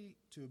ability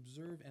to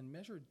observe and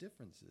measure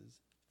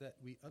differences that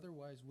we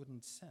otherwise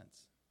wouldn't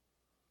sense.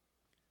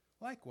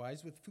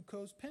 Likewise, with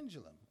Foucault's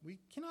pendulum, we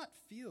cannot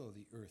feel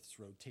the Earth's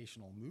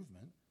rotational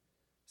movement,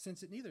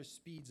 since it neither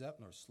speeds up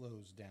nor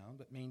slows down,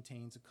 but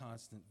maintains a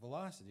constant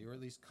velocity, or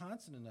at least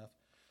constant enough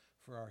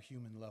for our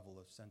human level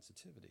of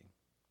sensitivity.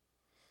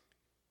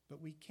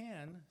 But we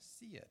can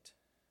see it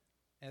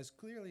as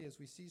clearly as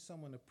we see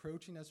someone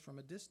approaching us from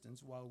a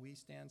distance while we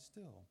stand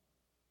still.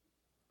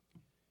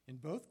 In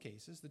both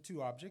cases, the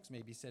two objects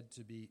may be said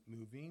to be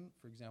moving,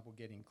 for example,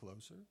 getting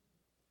closer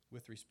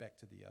with respect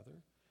to the other,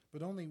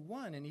 but only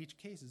one in each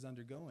case is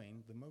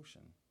undergoing the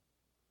motion.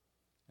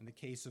 In the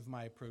case of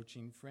my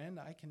approaching friend,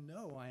 I can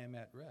know I am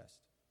at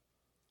rest.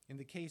 In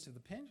the case of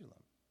the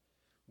pendulum,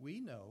 we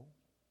know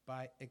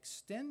by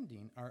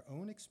extending our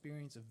own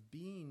experience of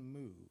being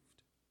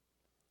moved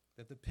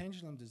that the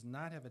pendulum does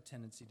not have a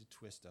tendency to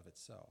twist of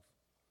itself.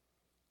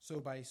 So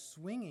by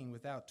swinging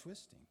without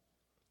twisting,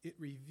 it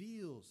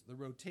reveals the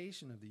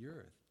rotation of the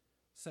Earth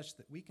such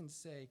that we can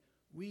say,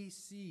 we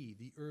see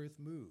the Earth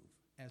move,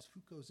 as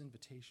Foucault's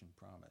invitation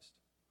promised.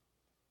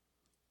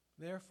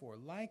 Therefore,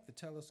 like the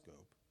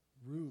telescope,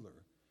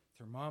 ruler,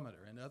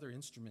 thermometer, and other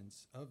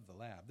instruments of the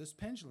lab, this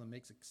pendulum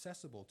makes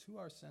accessible to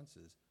our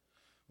senses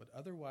what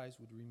otherwise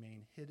would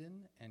remain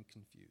hidden and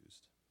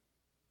confused.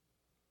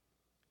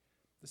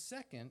 The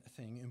second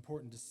thing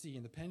important to see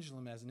in the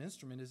pendulum as an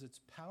instrument is its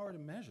power to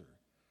measure.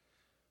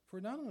 For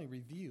it not only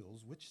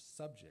reveals which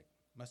subject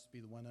must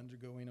be the one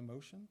undergoing a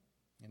motion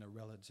in a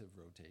relative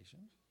rotation,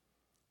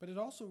 but it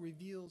also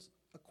reveals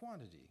a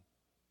quantity,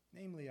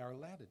 namely our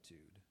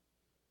latitude,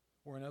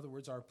 or in other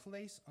words, our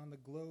place on the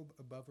globe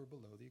above or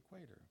below the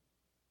equator.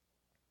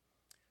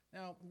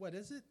 Now, what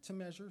is it to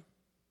measure?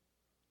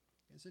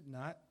 Is it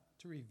not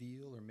to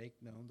reveal or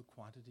make known the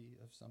quantity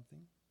of something?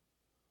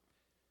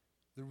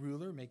 The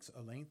ruler makes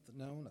a length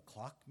known, a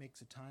clock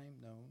makes a time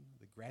known,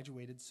 the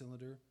graduated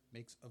cylinder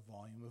makes a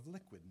volume of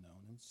liquid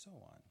known, and so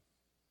on.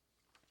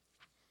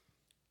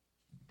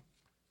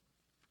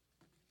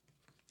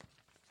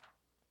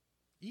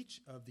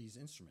 Each of these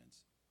instruments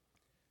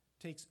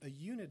takes a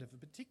unit of a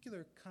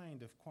particular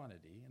kind of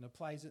quantity and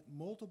applies it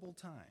multiple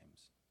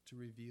times to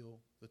reveal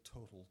the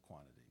total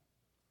quantity.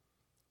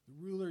 The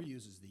ruler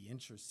uses the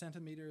inch or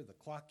centimeter, the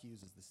clock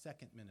uses the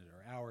second, minute,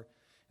 or hour,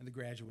 and the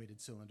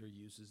graduated cylinder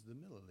uses the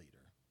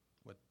milliliter.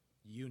 What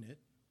unit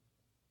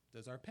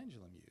does our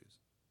pendulum use?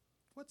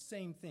 What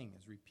same thing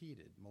is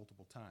repeated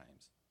multiple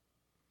times?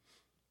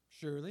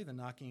 Surely the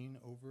knocking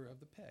over of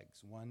the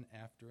pegs, one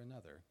after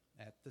another,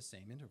 at the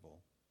same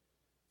interval.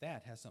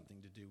 That has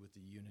something to do with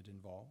the unit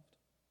involved.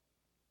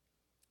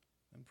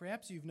 And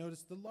perhaps you've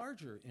noticed the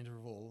larger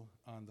interval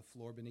on the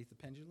floor beneath the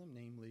pendulum,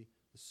 namely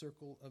the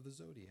circle of the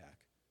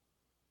zodiac.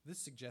 This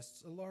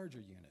suggests a larger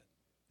unit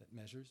that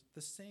measures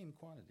the same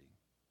quantity.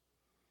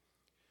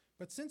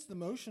 But since the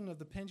motion of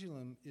the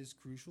pendulum is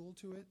crucial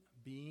to it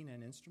being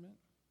an instrument,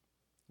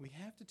 we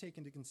have to take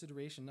into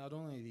consideration not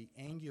only the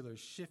angular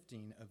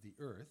shifting of the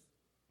Earth,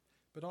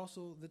 but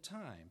also the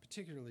time,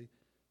 particularly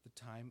the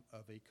time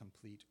of a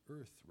complete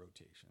Earth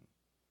rotation.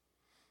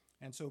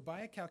 And so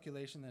by a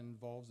calculation that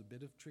involves a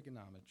bit of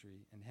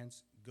trigonometry and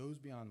hence goes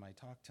beyond my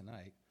talk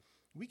tonight,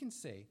 we can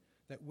say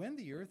that when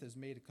the Earth has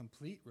made a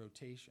complete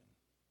rotation,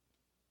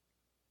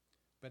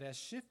 but has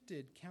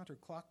shifted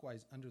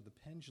counterclockwise under the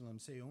pendulum,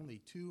 say only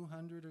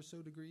 200 or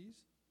so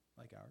degrees,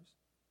 like ours,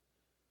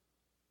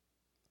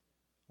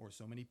 or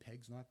so many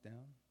pegs knocked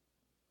down.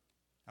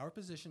 Our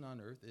position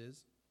on Earth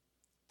is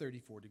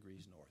 34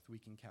 degrees north. We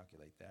can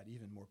calculate that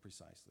even more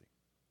precisely.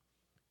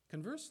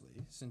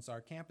 Conversely, since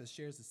our campus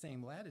shares the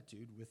same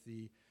latitude with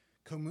the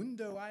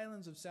Komundo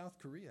Islands of South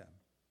Korea,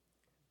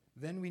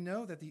 then we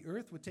know that the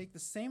Earth would take the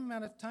same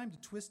amount of time to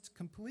twist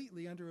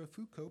completely under a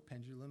Foucault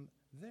pendulum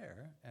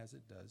there as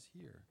it does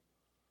here.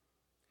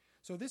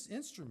 So this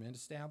instrument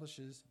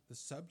establishes the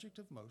subject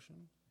of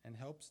motion and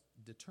helps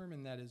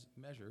determine, that is,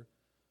 measure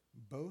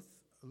both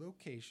a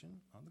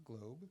location on the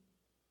globe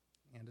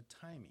and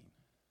a timing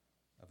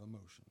of a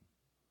motion.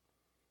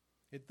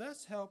 It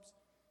thus helps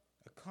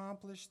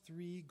accomplish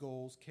three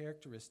goals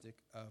characteristic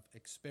of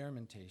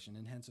experimentation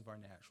and hence of our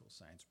natural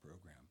science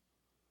program.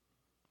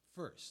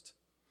 First,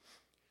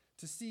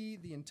 to see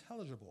the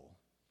intelligible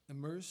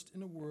immersed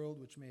in a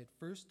world which may at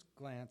first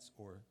glance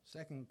or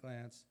second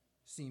glance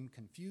seem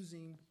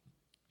confusing,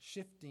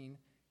 shifting,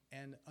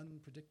 and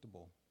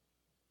unpredictable.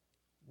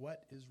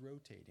 What is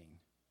rotating?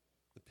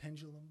 The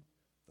pendulum,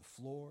 the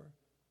floor,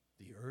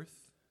 the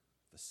earth,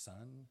 the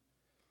sun?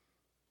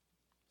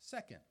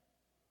 Second,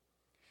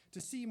 to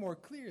see more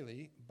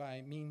clearly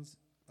by means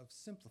of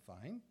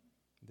simplifying,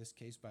 in this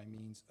case by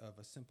means of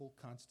a simple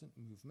constant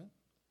movement,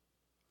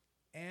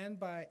 and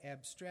by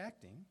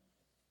abstracting,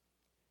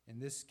 in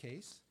this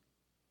case,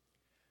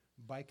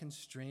 by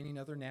constraining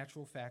other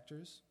natural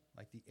factors,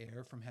 like the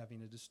air from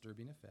having a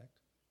disturbing effect,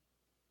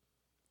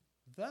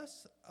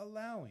 thus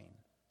allowing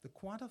the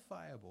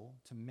quantifiable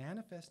to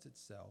manifest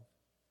itself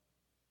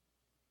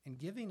and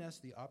giving us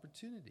the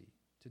opportunity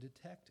to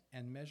detect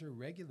and measure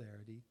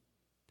regularity,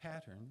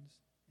 patterns,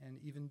 and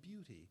even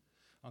beauty,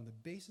 on the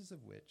basis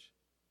of which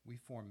we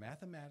form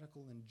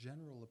mathematical and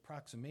general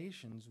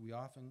approximations we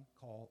often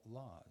call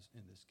laws,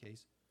 in this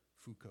case,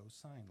 Foucault's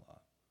sign law.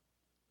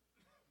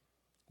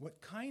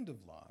 What kind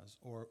of laws,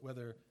 or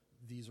whether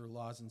these are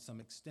laws in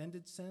some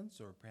extended sense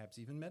or perhaps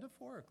even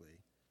metaphorically,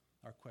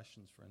 are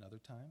questions for another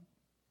time.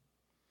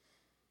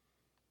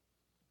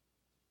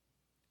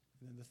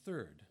 And then the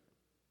third,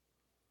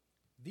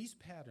 these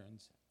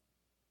patterns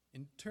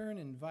in turn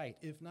invite,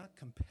 if not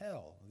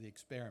compel, the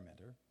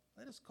experimenter,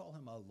 let us call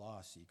him a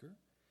law seeker,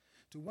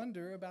 to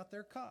wonder about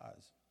their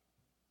cause,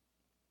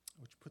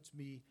 which puts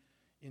me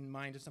in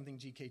mind of something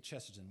G.K.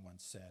 Chesterton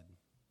once said.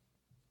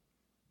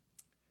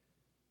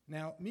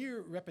 Now,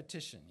 mere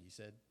repetition, he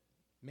said,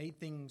 made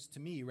things to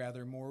me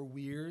rather more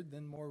weird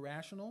than more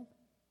rational.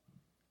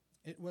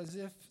 It was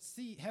if,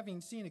 having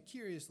seen a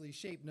curiously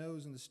shaped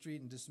nose in the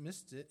street and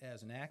dismissed it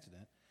as an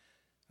accident,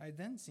 I had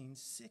then seen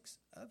 6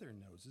 other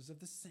noses of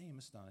the same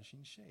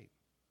astonishing shape.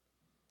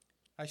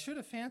 I should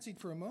have fancied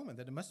for a moment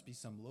that it must be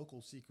some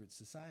local secret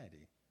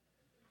society.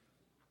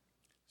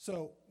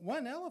 So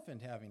one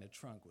elephant having a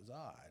trunk was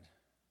odd,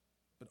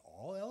 but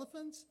all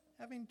elephants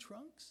having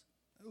trunks?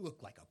 It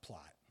looked like a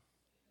plot.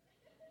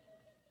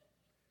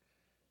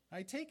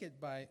 I take it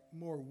by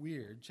more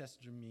weird,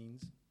 Chesterton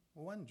means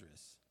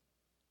wondrous,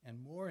 and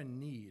more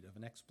in need of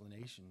an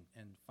explanation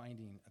and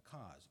finding a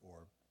cause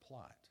or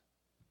plot.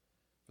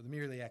 For the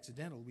merely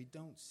accidental, we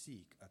don't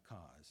seek a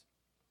cause.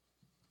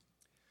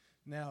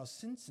 Now,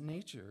 since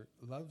nature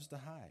loves to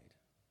hide,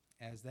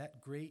 as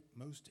that great,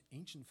 most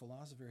ancient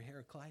philosopher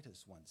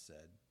Heraclitus once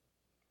said,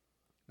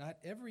 not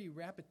every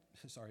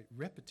repetition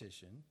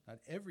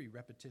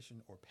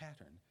or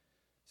pattern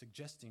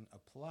suggesting a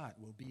plot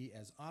will be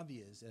as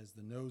obvious as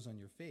the nose on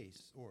your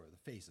face or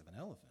the face of an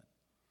elephant.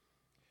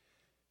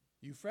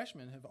 You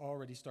freshmen have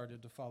already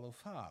started to follow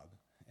Fabre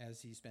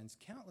as he spends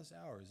countless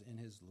hours in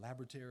his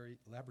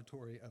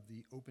laboratory of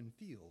the open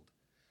field,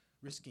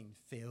 risking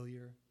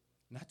failure,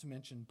 not to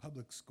mention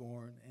public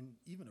scorn and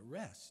even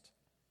arrest,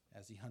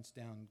 as he hunts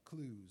down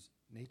clues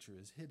nature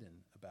has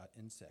hidden about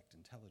insect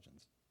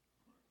intelligence.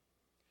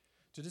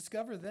 To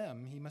discover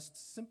them, he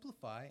must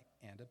simplify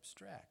and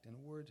abstract, in a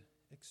word,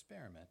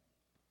 experiment,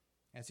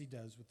 as he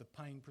does with the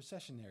pine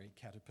processionary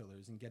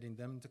caterpillars in getting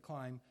them to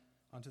climb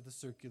onto the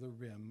circular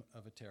rim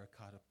of a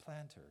terracotta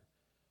planter,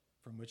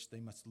 from which they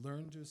must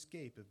learn to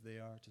escape if they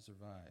are to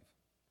survive.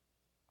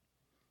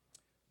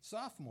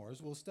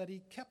 Sophomores will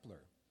study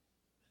Kepler,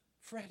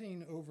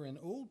 fretting over an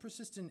old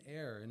persistent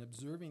error in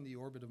observing the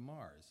orbit of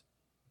Mars,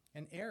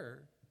 an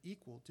error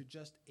equal to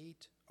just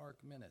 8 arc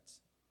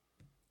minutes,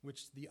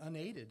 which the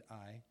unaided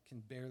eye can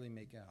barely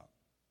make out.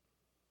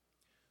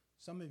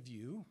 Some of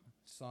you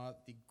saw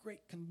the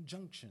Great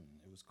Conjunction,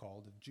 it was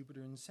called, of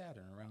Jupiter and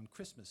Saturn around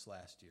Christmas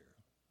last year.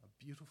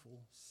 A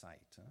beautiful sight,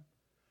 huh?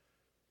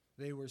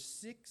 They were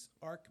 6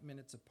 arc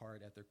minutes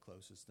apart at their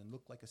closest and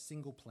looked like a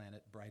single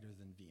planet brighter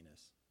than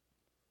Venus.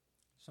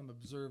 Some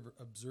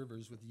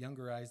observers with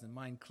younger eyes than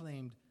mine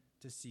claimed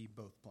to see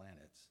both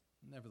planets.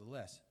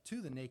 Nevertheless,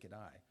 to the naked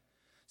eye,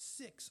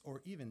 6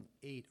 or even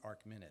 8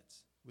 arc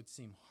minutes would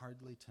seem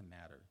hardly to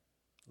matter,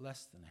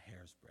 less than a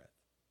hair's breadth.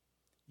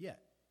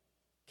 Yet,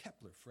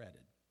 Kepler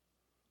fretted.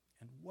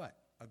 And what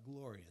a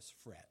glorious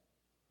fret.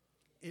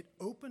 It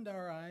opened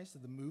our eyes to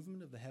the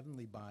movement of the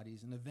heavenly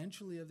bodies and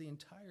eventually of the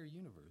entire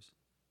universe.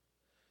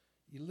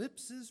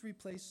 Ellipses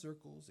replaced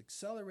circles,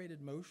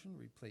 accelerated motion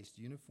replaced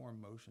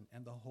uniform motion,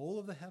 and the whole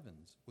of the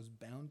heavens was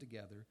bound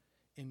together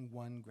in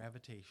one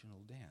gravitational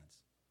dance.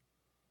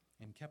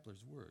 In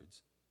Kepler's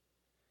words,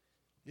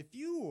 if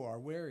you are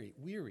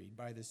wearied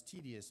by this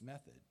tedious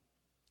method,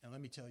 and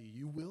let me tell you,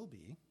 you will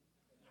be,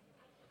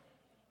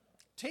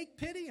 take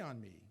pity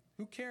on me,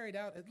 who carried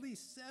out at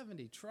least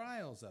 70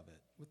 trials of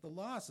it with the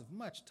loss of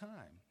much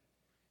time.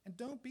 And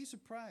don't be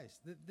surprised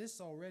that this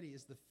already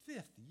is the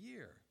 5th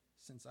year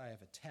since I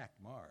have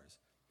attacked Mars.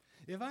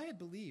 If I had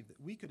believed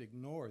that we could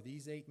ignore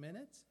these 8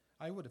 minutes,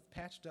 I would have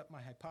patched up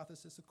my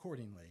hypothesis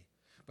accordingly.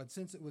 But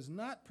since it was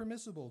not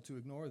permissible to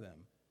ignore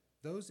them,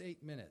 those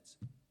 8 minutes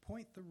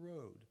point the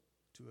road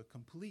to a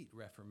complete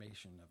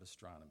reformation of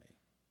astronomy.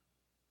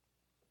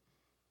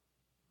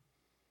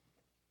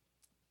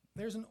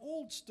 There's an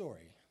old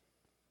story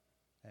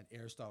that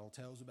Aristotle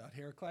tells about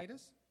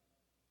Heraclitus.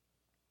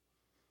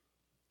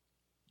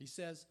 He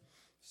says,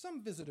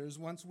 some visitors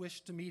once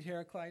wished to meet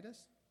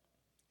Heraclitus,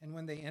 and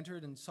when they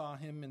entered and saw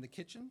him in the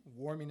kitchen,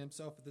 warming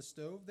himself at the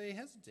stove, they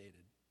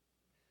hesitated.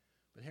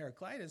 But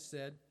Heraclitus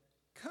said,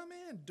 come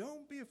in,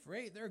 don't be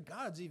afraid, there are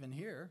gods even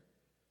here.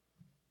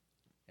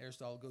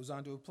 Aristotle goes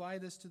on to apply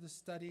this to the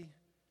study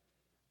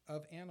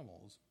of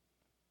animals.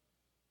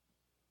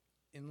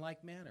 In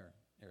like manner,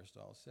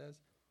 Aristotle says,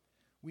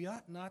 we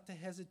ought not to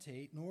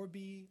hesitate nor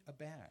be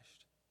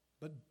abashed,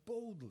 but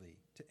boldly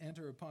to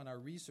enter upon our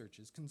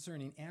researches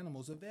concerning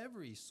animals of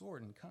every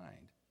sort and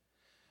kind,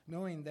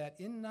 knowing that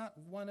in not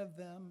one of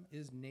them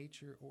is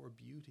nature or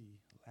beauty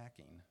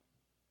lacking.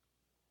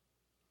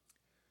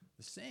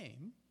 The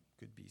same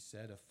could be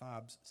said of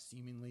Fabre's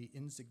seemingly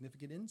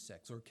insignificant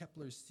insects, or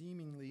Kepler's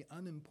seemingly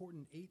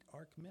unimportant 8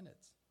 arc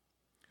minutes,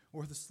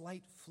 or the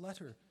slight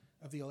flutter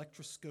of the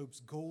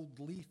electroscope's gold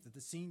leaf that the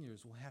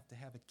seniors will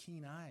have a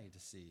keen eye to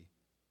see.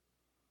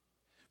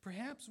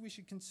 Perhaps we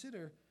should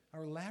consider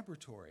our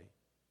laboratory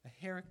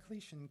a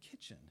Heraclitean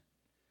kitchen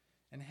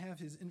and have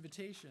his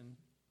invitation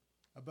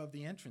above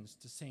the entrance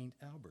to St.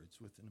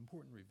 Albert's with an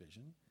important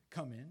revision.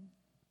 Come in,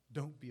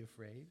 don't be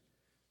afraid,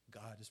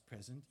 God is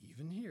present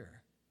even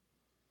here.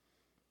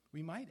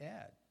 We might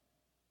add,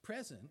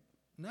 present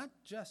not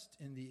just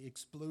in the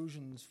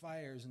explosions,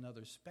 fires, and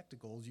other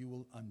spectacles you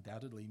will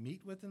undoubtedly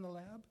meet with in the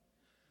lab,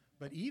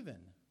 but even,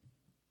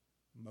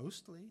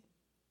 mostly,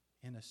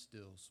 in a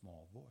still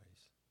small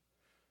voice.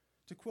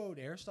 To quote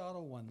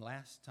Aristotle one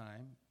last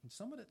time, and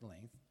somewhat at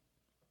length,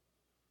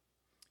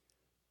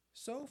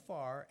 so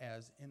far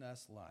as in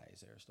us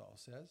lies, Aristotle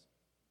says,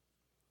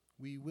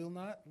 we will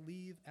not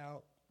leave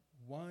out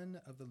one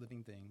of the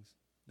living things,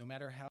 no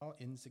matter how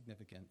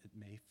insignificant it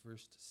may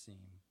first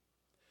seem.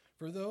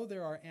 For though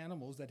there are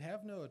animals that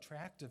have no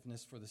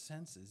attractiveness for the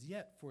senses,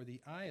 yet for the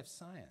eye of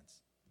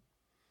science,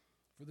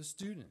 for the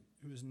student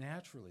who is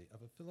naturally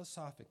of a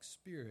philosophic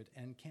spirit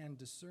and can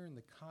discern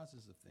the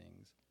causes of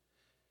things,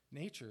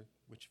 nature,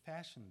 which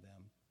fashioned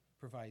them,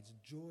 provides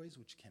joys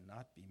which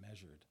cannot be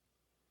measured.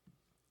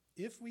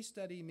 If we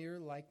study mere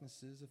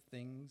likenesses of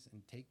things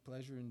and take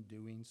pleasure in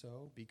doing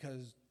so,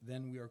 because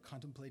then we are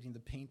contemplating the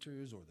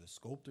painter's or the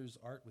sculptor's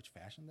art which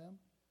fashioned them,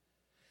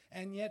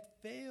 and yet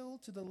fail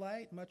to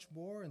delight much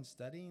more in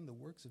studying the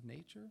works of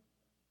nature,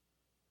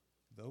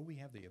 though we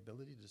have the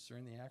ability to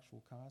discern the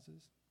actual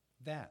causes,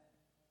 that,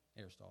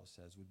 Aristotle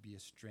says, would be a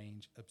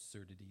strange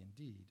absurdity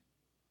indeed.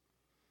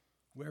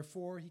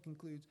 Wherefore, he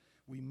concludes,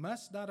 we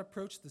must not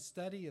approach the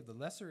study of the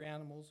lesser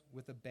animals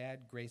with the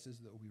bad graces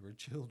that we were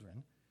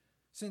children,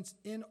 since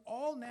in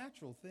all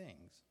natural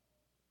things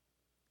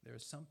there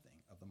is something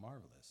of the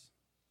marvelous.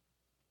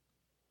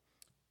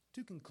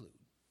 To conclude,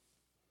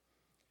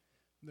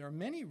 there are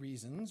many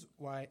reasons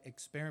why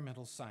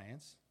experimental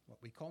science, what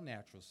we call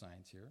natural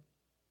science here,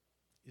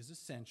 is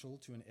essential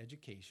to an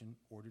education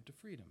ordered to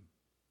freedom.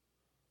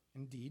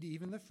 Indeed,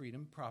 even the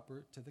freedom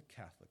proper to the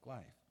Catholic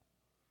life.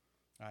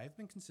 I have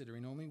been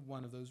considering only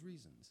one of those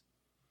reasons.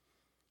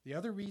 The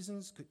other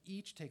reasons could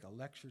each take a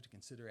lecture to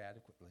consider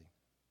adequately.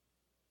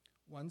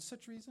 One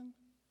such reason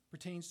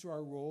pertains to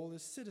our role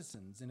as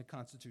citizens in a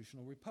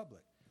constitutional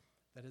republic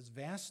that has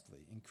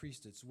vastly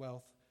increased its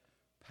wealth,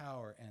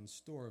 power, and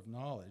store of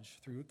knowledge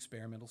through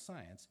experimental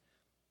science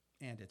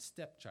and its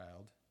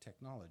stepchild,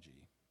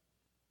 technology,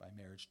 by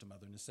marriage to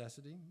mother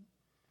necessity.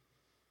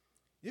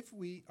 If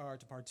we are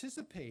to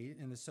participate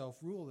in the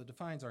self-rule that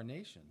defines our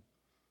nation,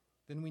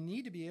 then we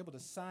need to be able to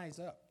size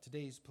up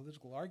today's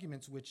political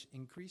arguments which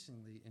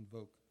increasingly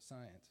invoke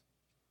science.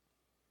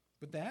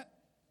 But that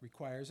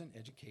requires an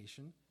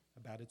education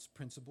about its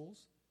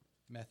principles,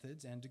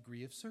 methods, and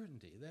degree of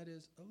certainty. That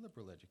is, a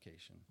liberal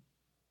education.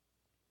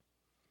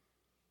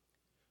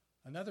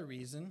 Another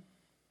reason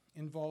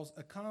involves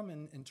a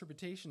common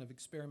interpretation of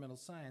experimental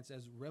science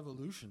as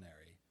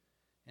revolutionary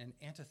and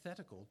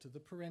antithetical to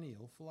the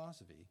perennial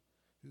philosophy,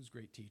 whose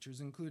great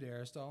teachers include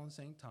Aristotle and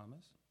St.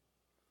 Thomas.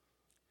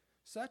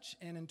 Such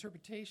an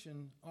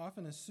interpretation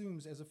often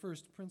assumes as a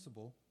first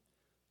principle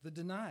the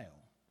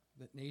denial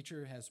that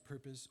nature has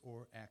purpose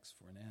or acts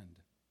for an end.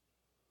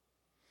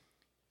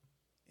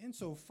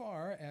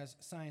 Insofar as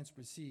science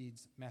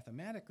proceeds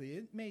mathematically,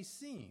 it may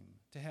seem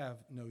to have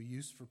no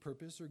use for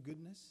purpose or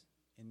goodness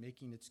in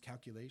making its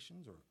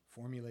calculations or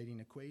formulating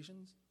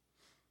equations.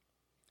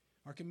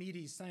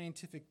 Archimedes'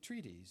 scientific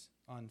treatise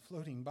on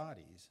floating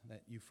bodies,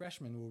 that you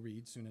freshmen will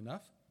read soon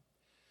enough,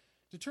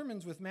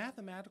 determines with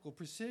mathematical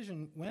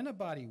precision when a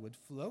body would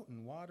float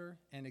in water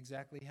and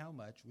exactly how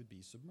much would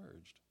be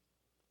submerged.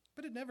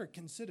 But it never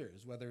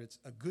considers whether it's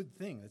a good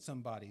thing that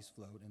some bodies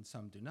float and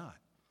some do not.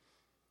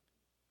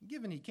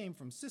 Given he came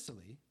from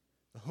Sicily,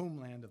 the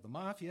homeland of the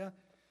mafia,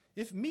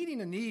 if meeting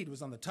a need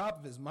was on the top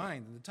of his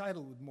mind, then the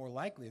title would more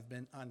likely have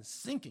been on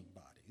sinking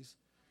bodies.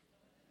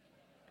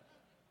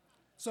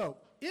 So,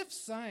 if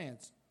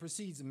science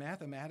proceeds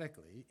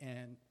mathematically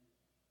and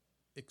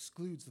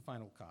excludes the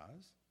final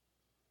cause,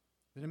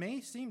 then it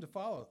may seem to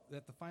follow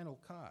that the final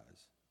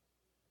cause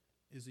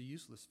is a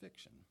useless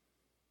fiction.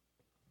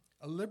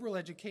 A liberal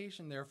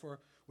education, therefore,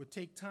 would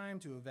take time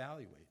to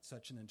evaluate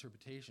such an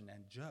interpretation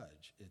and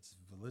judge its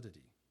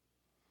validity.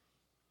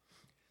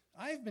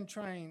 I've been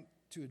trying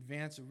to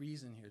advance a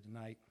reason here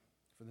tonight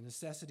for the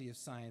necessity of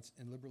science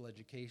in liberal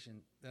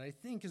education that I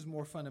think is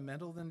more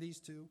fundamental than these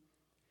two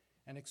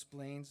and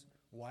explains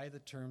why the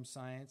term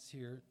science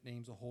here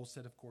names a whole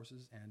set of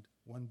courses and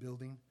one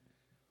building.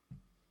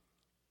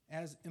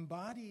 As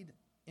embodied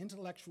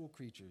intellectual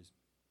creatures,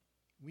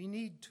 we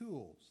need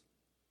tools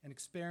and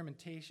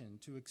experimentation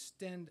to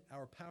extend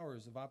our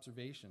powers of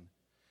observation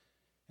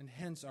and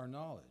hence our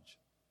knowledge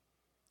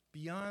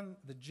beyond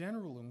the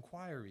general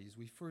inquiries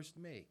we first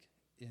make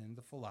in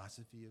the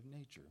philosophy of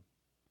nature.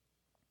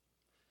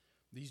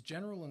 These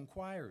general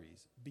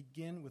inquiries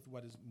begin with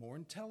what is more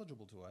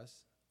intelligible to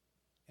us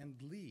and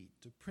lead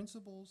to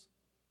principles,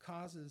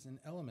 causes, and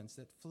elements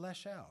that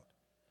flesh out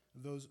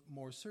those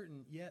more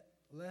certain yet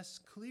less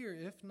clear,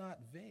 if not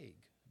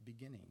vague,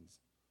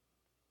 beginnings.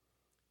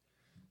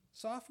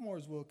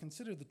 Sophomores will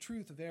consider the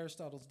truth of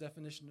Aristotle's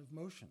definition of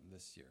motion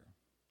this year.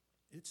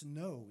 It's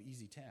no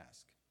easy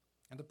task,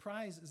 and the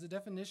prize is a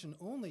definition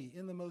only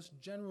in the most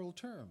general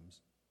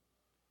terms.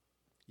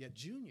 Yet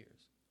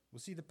juniors will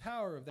see the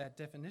power of that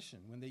definition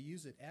when they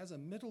use it as a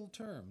middle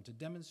term to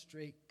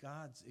demonstrate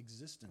God's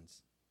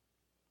existence.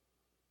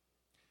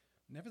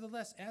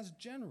 Nevertheless, as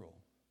general,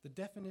 the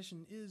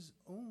definition is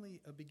only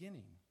a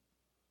beginning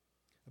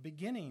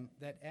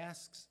that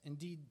asks,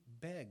 indeed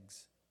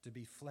begs, to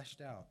be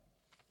fleshed out.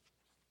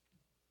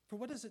 For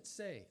what does it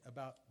say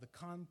about the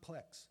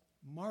complex,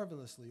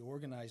 marvelously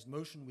organized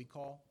motion we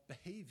call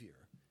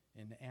behavior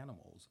in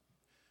animals,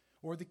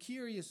 or the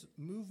curious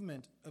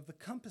movement of the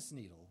compass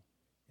needle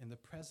in the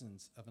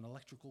presence of an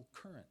electrical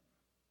current?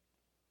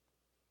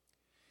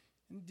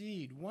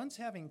 Indeed, once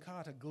having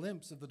caught a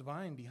glimpse of the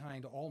divine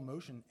behind all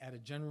motion at a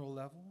general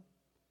level,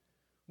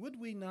 would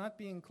we not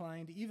be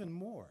inclined even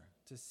more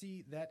to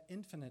see that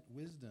infinite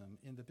wisdom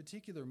in the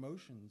particular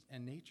motions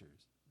and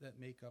natures that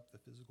make up the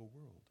physical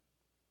world?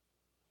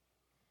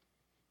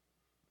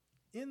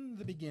 In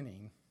the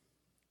beginning,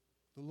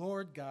 the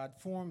Lord God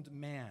formed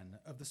man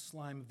of the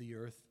slime of the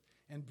earth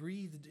and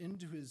breathed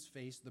into his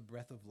face the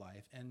breath of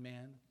life, and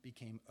man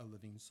became a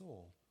living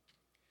soul.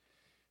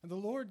 And the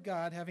Lord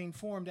God, having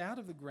formed out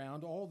of the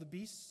ground all the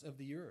beasts of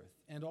the earth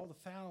and all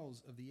the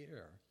fowls of the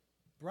air,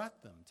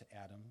 brought them to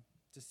Adam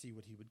to see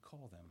what he would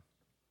call them.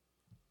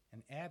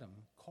 And Adam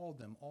called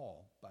them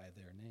all by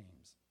their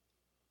names.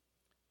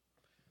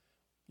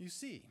 You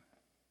see,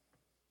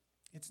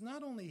 it's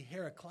not only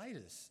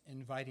Heraclitus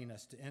inviting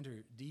us to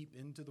enter deep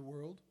into the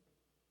world.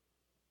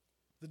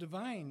 The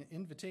divine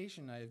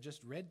invitation I have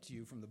just read to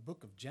you from the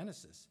book of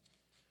Genesis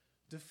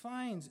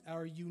defines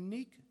our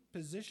unique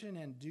position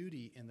and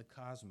duty in the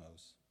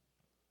cosmos.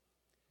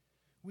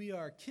 We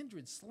are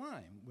kindred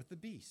slime with the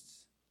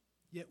beasts,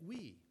 yet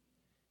we,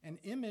 an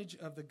image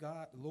of the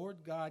Lord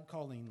God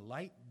calling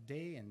light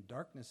day and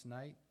darkness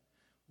night,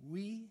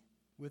 we,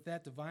 with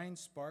that divine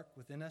spark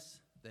within us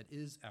that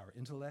is our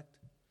intellect,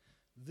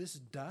 this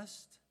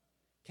dust,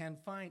 can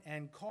find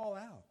and call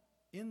out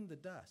in the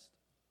dust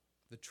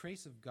the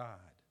trace of God,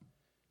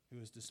 who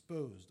has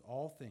disposed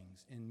all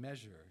things in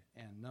measure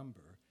and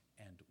number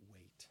and